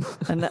Jim.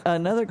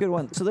 Another good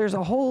one. So there's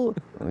a whole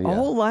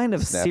line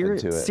of Snap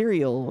into it.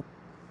 cereal.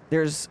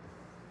 There's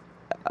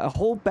a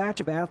whole batch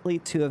of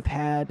athletes who have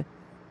had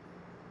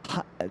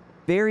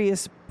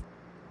various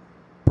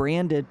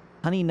branded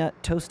Honey Nut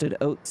Toasted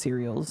Oat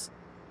cereals,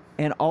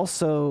 and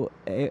also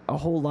a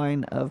whole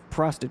line of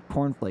frosted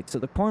cornflakes. So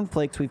the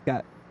cornflakes, we've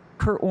got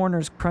Kurt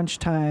Warner's Crunch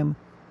Time,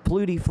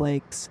 Flutie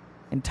Flakes,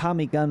 and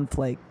Tommy Gun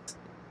Flakes.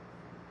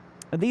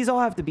 And these all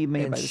have to be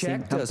made And by the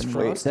same Shaq does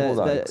company. Frosted Hold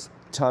on. Flakes.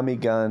 Tommy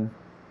Gun.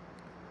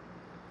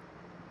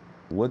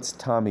 What's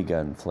Tommy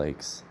Gun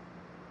Flakes?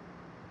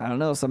 I don't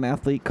know, some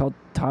athlete called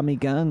Tommy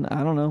Gunn.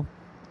 I don't know.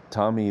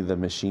 Tommy the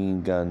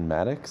Machine Gun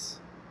Maddox?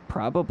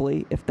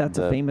 Probably, if that's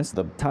a famous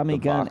Tommy the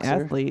Gunn boxer?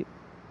 athlete.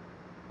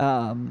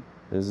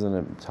 Isn't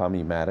it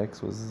Tommy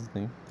Maddox was his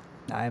name?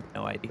 I have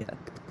no idea.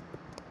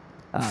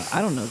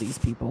 I don't know these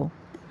people.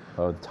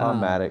 Oh,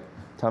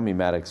 Tommy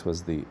Maddox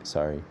was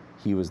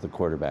he was the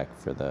quarterback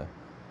for the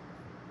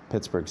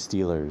Pittsburgh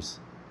Steelers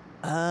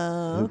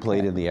who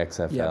played in the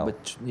XFL. Yeah,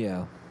 but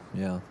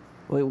yeah.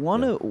 Wait,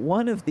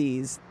 one of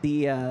these,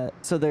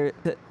 so they're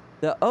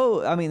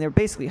they're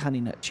basically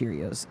Honey Nut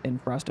Cheerios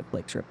and Frosted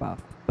Flakes ripoff.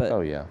 But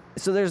Oh yeah.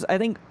 so there's, I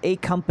think, a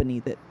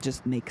company that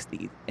just makes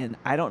these, and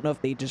I don't know if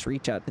they just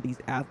reach out to these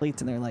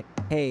athletes and they're like,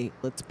 hey,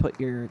 let's put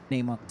your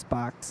name on this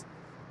box.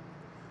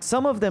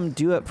 Some of them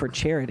do it for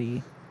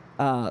charity.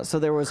 So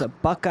there was a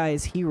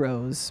Buckeyes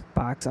Heroes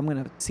box. I'm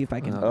gonna see if I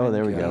can. Oh,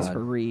 there we find go. these for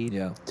Reed.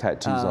 Yeah.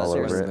 Tattoos all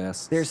there's over it.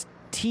 Vests. There's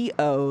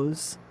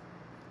TOs,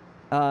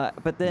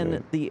 but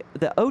then Right.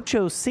 the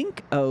Ocho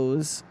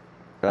Cinco's,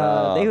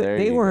 Oh, there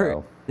they you were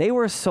go. they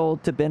were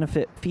sold to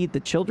benefit Feed the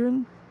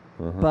Children,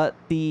 but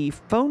the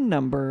phone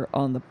number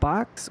on the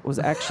box was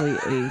actually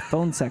a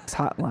phone sex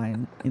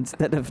hotline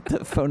instead of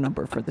the phone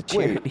number for the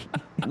charity.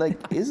 Like,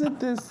 isn't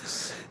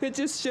this? It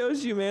just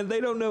shows you, man.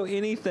 They don't know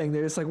anything.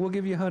 They're just like, we'll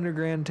give you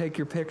 $100,000, take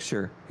your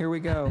picture. Here we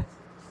go.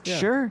 Yeah.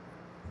 Sure,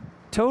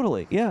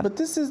 totally, yeah. But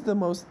this is the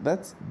most.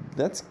 That's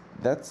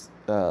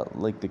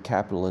like the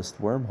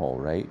capitalist wormhole,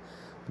 right?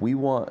 We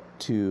want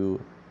to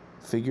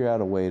figure out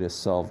a way to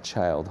solve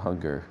child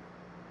hunger.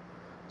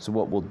 So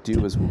what we'll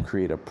do is we'll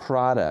create a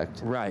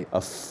product, Right.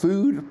 a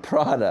food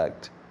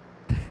product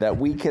that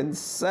we can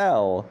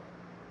sell,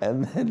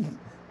 and then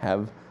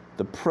have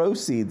the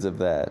proceeds of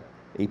that,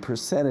 a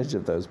percentage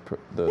of those.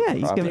 Yeah,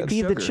 he's gonna profits.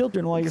 feed the Sugar.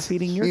 children while you're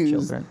feeding your Use-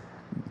 children.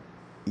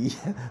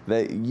 Yeah,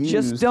 that use.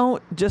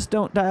 Just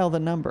don't dial the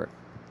number.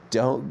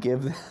 Don't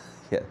give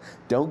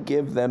don't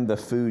give them the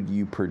food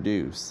you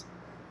produce.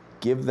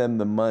 Give them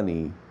the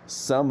money,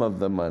 some of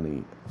the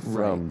money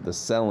from Right. the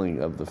selling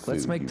of the food.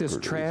 Let's make you this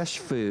produce. trash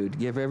food,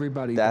 give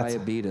everybody That's-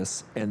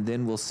 diabetes, and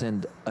then we'll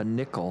send a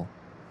nickel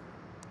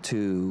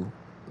to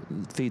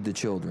Feed the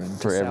Children. to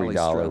for every Sally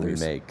dollar we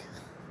Struthers. make.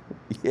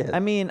 Yeah. I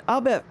mean,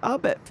 I'll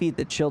bet Feed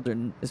the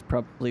Children is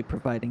probably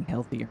providing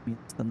healthier meals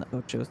than the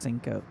Ocho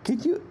Cinco.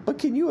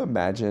 Can you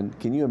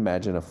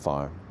imagine a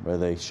farm where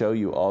they show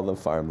you all the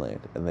farmland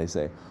and they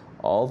say,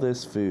 all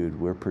this food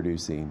we're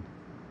producing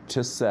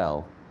to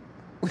sell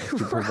to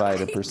provide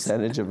a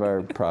percentage of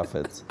our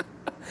profits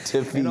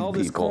to feed And all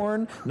this people.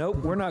 corn, nope,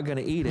 we're not going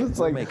to eat it. It's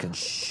We're like- making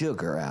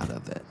sugar out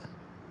of it.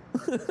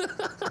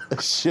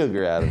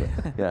 Sugar out of it.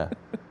 Yeah.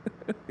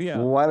 Yeah.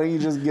 Well, why don't you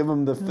just give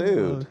them the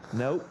food?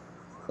 Nope.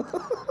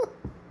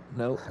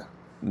 Nope.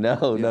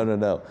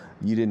 No.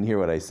 You didn't hear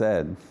what I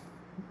said.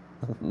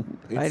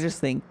 I just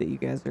think that you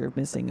guys are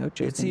missing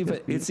Ocho It's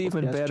Cinco's it's beautiful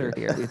even better.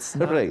 gesture here. It's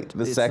not Right,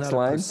 the it's sex not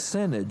line? a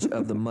percentage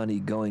of the money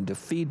going to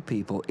feed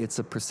people. It's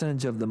a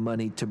percentage of the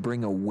money to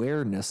bring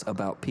awareness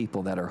about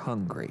people that are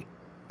hungry.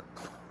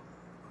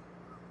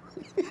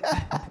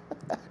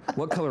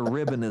 What color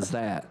ribbon is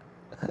that?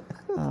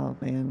 Oh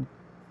man.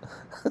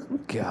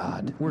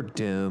 God, we're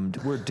doomed.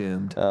 We're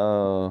doomed.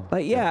 Oh,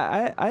 But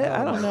yeah,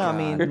 I don't know. I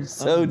mean, you're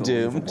so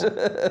doomed.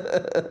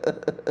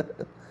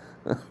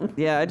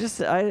 yeah, I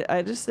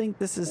just think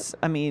this is.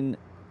 I mean,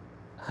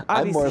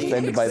 I'm more obviously-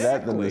 offended by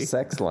that than the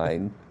Exactly. sex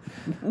line.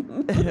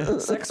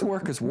 Sex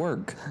work is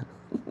work.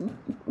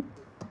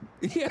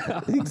 Yeah.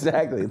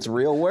 Exactly, it's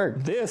real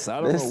work. This, I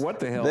don't know what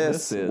the hell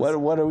this is.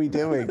 What are we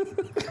doing?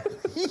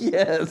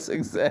 Yes,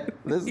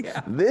 exactly.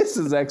 This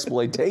is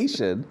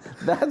exploitation.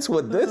 That's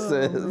what this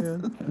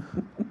is.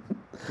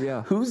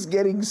 Yeah. Who's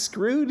getting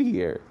screwed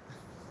here?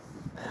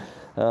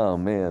 Oh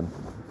man.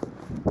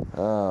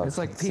 Oh, It's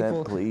like consent,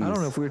 people, please. I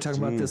don't know if we were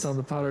talking about this Jeez. on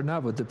the pod or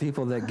not, but the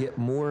people that get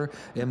more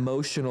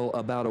emotional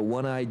about a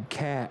one-eyed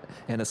cat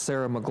and a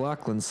Sarah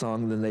McLachlan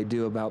song than they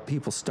do about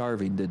people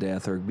starving to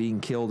death or being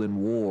killed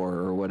in war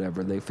or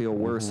whatever. They feel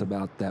worse Mm-hmm.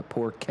 about that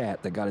poor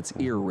cat that got its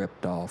ear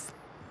ripped off.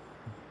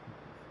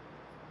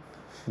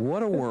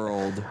 What a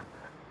world.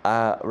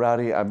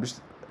 Rowdy,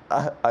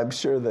 I'm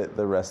sure that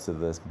the rest of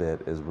this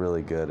bit is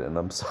really good, and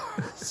I'm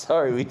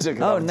sorry we took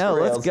it Oh, off no,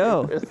 the let's rails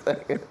go. for a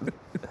second.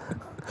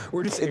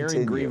 We're just airing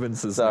Continue.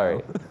 grievances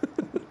Sorry.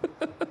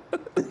 now.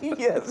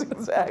 Yes,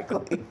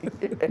 exactly.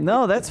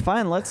 no, that's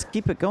fine. Let's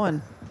keep it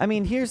going. I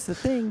mean, here's the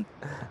thing.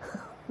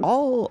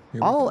 All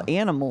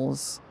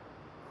animals.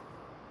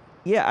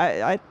 Yeah,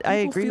 I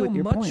People agree feel with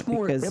your much point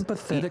more because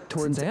empathetic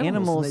towards since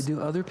animals than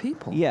they do other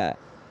people. Yeah.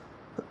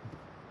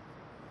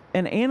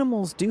 And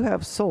animals do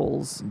have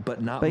souls.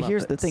 But not But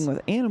here's the Muppets. thing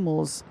with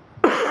animals.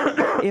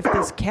 If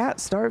this cat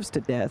starves to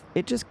death,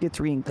 it just gets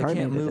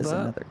reincarnated move as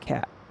up? another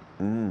cat.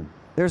 Mm.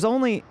 There's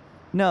only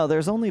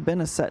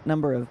been a set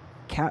number of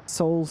cat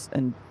souls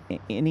and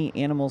any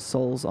animal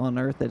souls on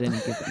Earth at any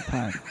given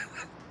time.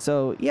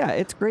 So yeah,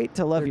 it's great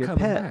to love They're your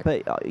coming pet,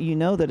 back. but you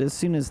know that as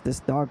soon as this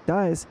dog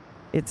dies,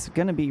 it's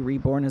gonna be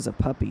reborn as a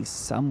puppy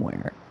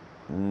somewhere.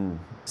 Mm.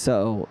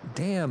 So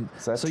Damn.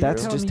 Is that So true? you're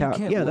That's telling just me how- you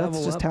can't yeah, that's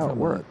level just up how it from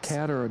works. A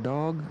cat or a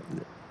dog?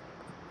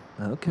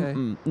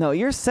 Okay. no,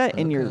 you're set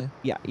in Okay.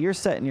 you're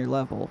set in your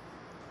level.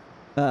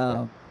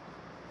 But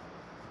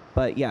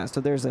yeah, so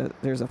there's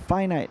a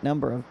finite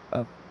number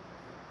of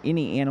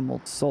any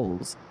animal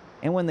souls,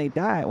 and when the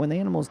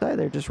animals die,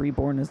 they're just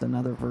reborn as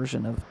another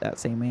version of that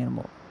same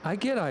animal. I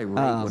get irate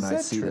when Is I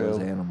that see true? those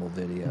animal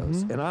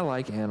videos, Mhm. and I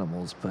like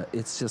animals, but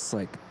it's just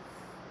like,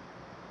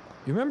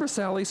 you remember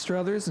Sally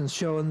Struthers and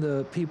showing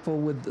the people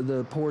with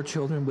the poor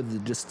children with the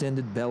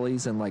distended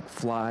bellies and like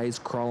flies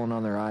crawling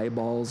on their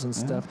eyeballs and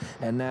stuff,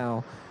 and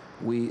now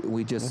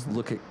we just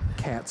look at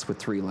cats with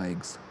 3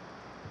 legs.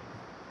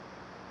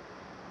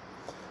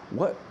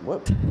 What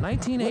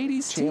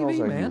 1980s channels TV, are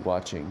you man.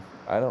 watching?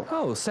 I don't.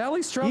 Oh,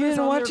 Sally Struthers You didn't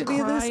on watch there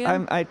any of this?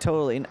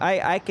 crying.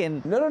 I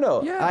can.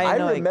 No. Yeah. I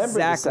know remember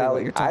exactly the Sally.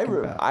 what you're talking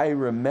about. I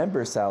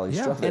remember Sally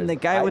Yeah. Struthers. And the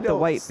guy I with the don't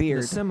white s- The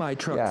beard semi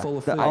truck Yeah. full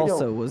of that food. I don't-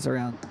 also was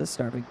around the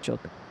starving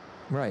children.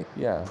 Right.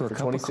 Yeah, For a for cup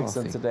of 26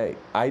 cents a coffee. day.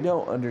 I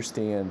don't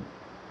understand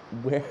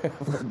where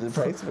the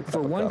price of a cup For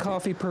of one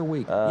coffee per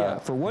week.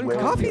 For one where-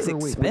 coffee Coffee's per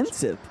week.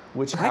 expensive.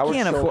 Which I Howard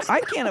can't Schultz,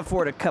 afford. I can't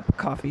afford a cup of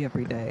coffee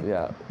every day.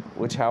 Yeah,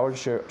 which Howard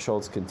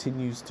Schultz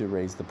continues to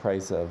raise the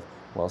price of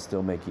while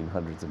still making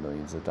hundreds of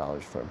millions of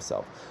dollars for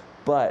himself.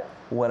 But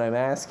what I'm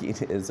asking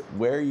is,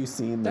 where are you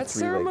seeing the That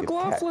Sarah three-legged cat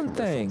McLaughlin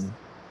commercials? thing.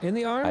 In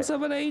the Arms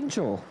of an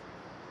Angel.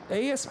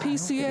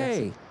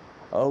 ASPCA.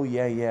 Oh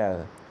yeah,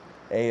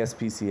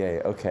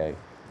 ASPCA. Okay.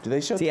 Do they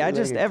show? See, I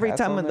just three-legged every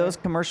cats time on when there? those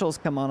commercials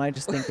come on, I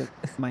just think of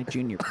my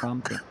junior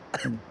prom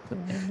thing.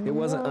 It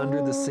wasn't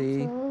Under the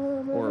Sea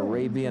or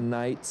Arabian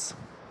Nights.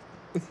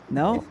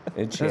 No, it was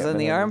Enchantment in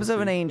the Under arms the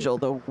of an Sea. angel,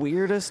 the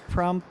weirdest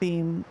prom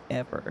theme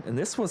ever. And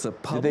this was a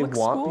Did public they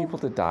want school? people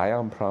to die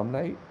on prom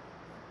night?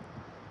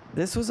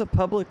 This was a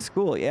public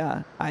school,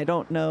 yeah. I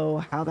don't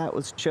know how that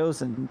was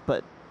chosen,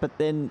 but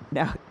then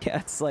now yeah,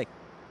 it's like,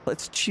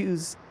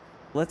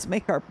 let's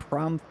make our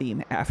prom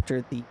theme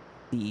after the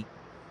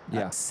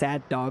Yeah.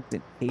 sad dogs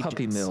and cages.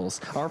 Puppy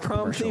Mills. Our prom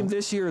commercial. theme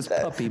this year is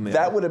Puppy Mills.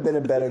 That would have been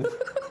a better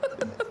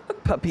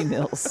Puppy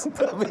Mills.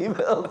 puppy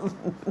mill.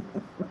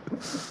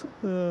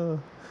 Oh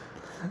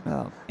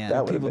man. That would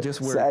have people been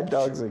just wear sad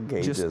dogs and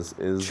just cages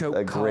is choke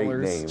a great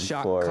collars, name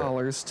shock for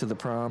collars to the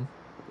prom.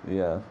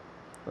 yeah.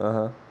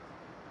 Uh-huh.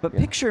 But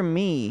picture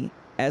me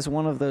as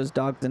one of those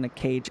dogs in a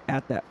cage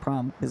at that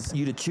prom because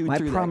You'd have chewed my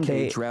through prom that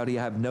cage, day. Rowdy.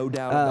 I have no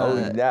doubt Oh,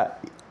 about it. yeah.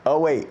 Oh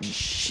wait.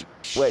 Sh-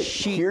 Wait,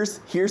 she- here's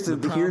the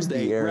prom here's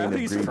date. the area of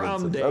Rowdy's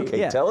prom grievances. date. Okay,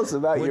 Yeah. tell us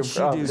about your What'd she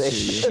prom do to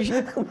date.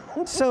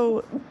 you?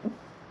 So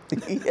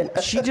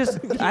she just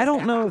I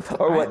don't know if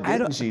Or what I didn't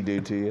don't she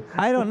do to you?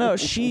 I don't know.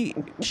 She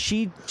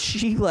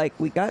like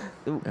we got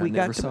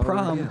never saw to her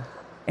prom again.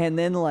 and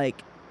then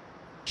like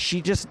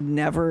she just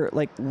never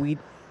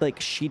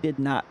she did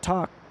not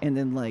talk and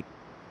then like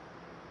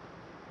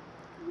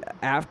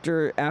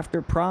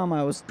after prom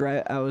I was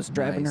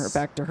driving her Nice.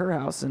 back to her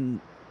house and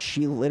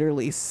she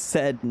literally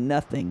said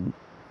nothing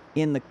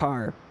in the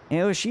car.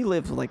 And she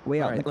lived like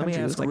way out All in right, the let me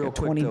country. It was ask like real a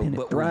quick 20-minute though.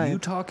 But drive. were you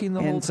talking the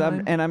whole and so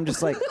time? I'm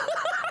just like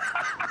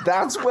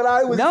That's what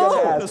I was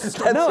gonna ask.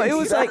 That's no, it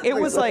was exactly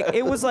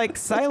it was like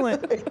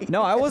silent.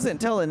 No, I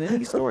wasn't telling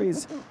any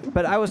stories,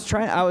 but I was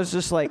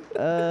just like,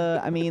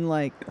 I mean,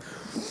 like,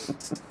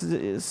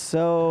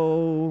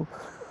 so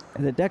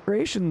the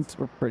decorations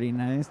were pretty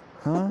nice,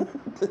 huh?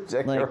 the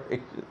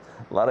decorations.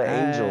 A lot of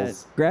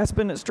angels.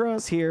 Grasping at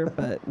straws here,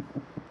 but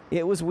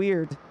it was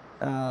weird.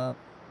 I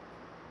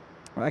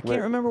can't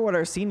Where- remember what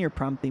our senior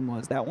prom theme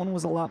was. That one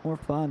was a lot more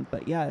fun,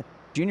 but yeah,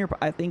 junior.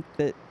 I think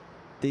that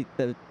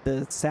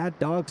the sad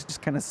dogs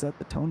just kind of set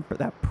the tone for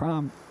that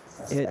prom.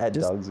 Sad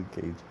dogs and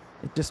cage.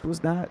 It just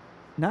was not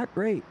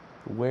great.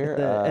 Where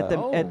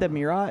At the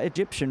Murat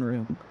Egyptian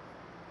Room.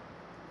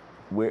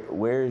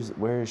 where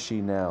is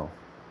she now?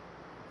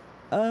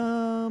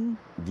 Do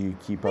Do you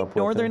keep up with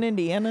Northern her?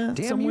 Indiana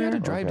Damn, somewhere. you had to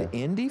drive Okay. to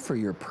Indy for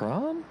your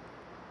prom?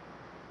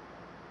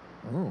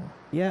 Oh.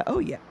 Yeah. Oh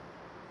yeah.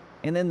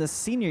 And then the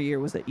senior year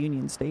was at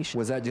Union Station.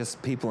 Was that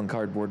just people in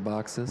cardboard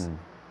boxes? Hmm.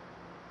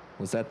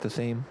 Was that the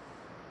theme?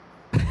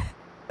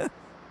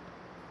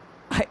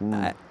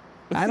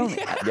 I don't.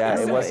 Yeah,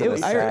 it wasn't as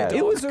sad.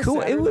 It was Dogs are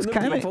cool. sadder It was than the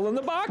kind people of. in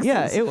the boxes.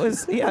 Yeah. It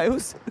was. Yeah. It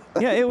was.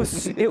 Yeah.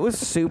 It was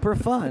super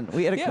fun.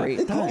 We had a Yeah,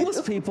 great time.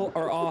 homeless people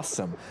are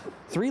awesome.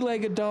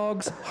 Three-legged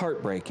dogs,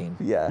 heartbreaking.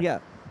 Yeah. Yeah.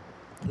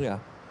 Yeah.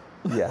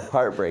 Yeah.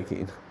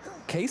 Heartbreaking.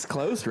 Case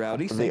closed,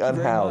 Rowdy. The Thank you very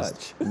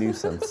unhoused much.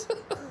 nuisance.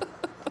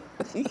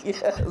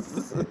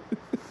 Yes.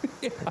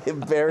 A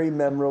very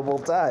memorable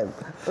time.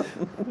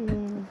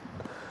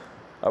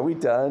 Are we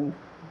done?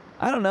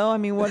 I don't know. I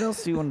mean, what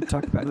else do you want to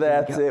talk about?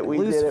 That's got it. We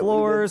loose did it.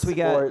 floors. We We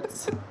did got.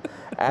 sports.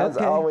 As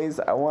Okay. always,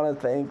 I want to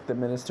thank the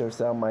Minister of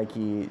Sound,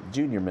 Mikey,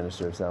 Junior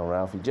Minister of Sound,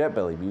 Ralphie, Jet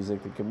Belly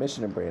Music, the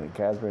Commissioner, Brandon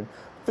Casburn,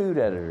 Food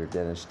Editor,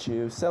 Dennis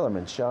Chu,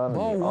 Cellarman Sean,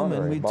 Ball and the woman,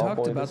 honorary we ball talked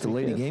boy about this the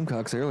Lady weekend.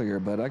 Gamecocks earlier,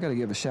 but I got to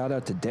give a shout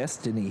out to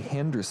Destiny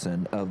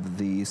Henderson of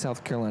the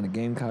South Carolina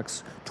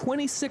Gamecocks.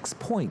 26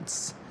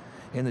 points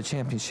in the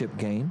championship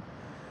game.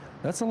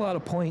 That's a lot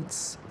of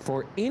points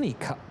for any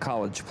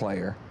college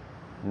player.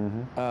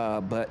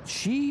 But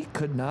she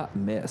could not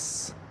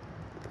miss.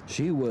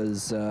 She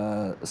was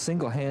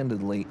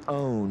single-handedly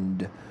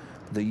owned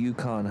the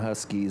Yukon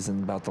Huskies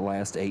in about the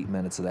last 8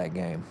 minutes of that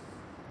game.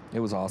 It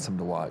was awesome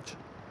to watch.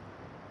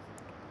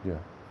 Yeah.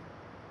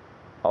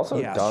 Also,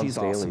 Yeah, Dawn she's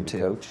Staley, awesome the too.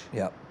 coach.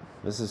 Yep.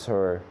 This is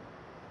her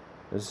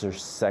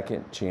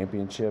second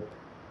championship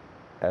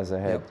as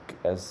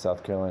as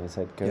South Carolina's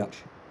head coach. Yep.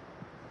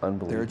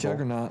 Unbelievable.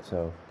 juggernaut.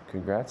 So,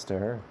 congrats to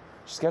her.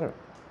 She's got a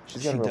She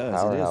real does. It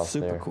powerhouse is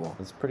super there. cool.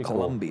 It's pretty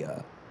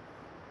Columbia.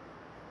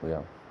 cool.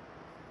 Yeah.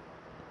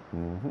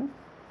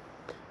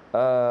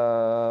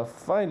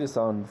 Find us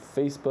on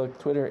Facebook,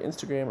 Twitter,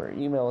 Instagram, or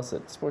email us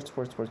at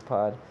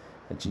sportspodcast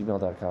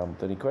gmail.com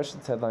with any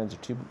questions, headlines,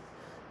 or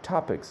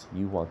topics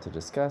you want to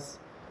discuss.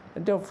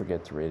 And don't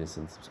forget to rate us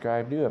and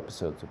subscribe. New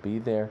episodes will be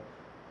there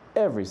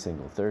every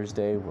single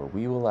Thursday where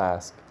we will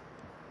ask,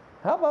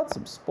 how about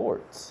some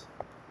sports?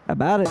 How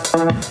about it?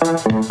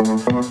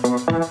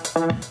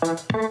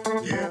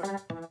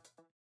 Yeah.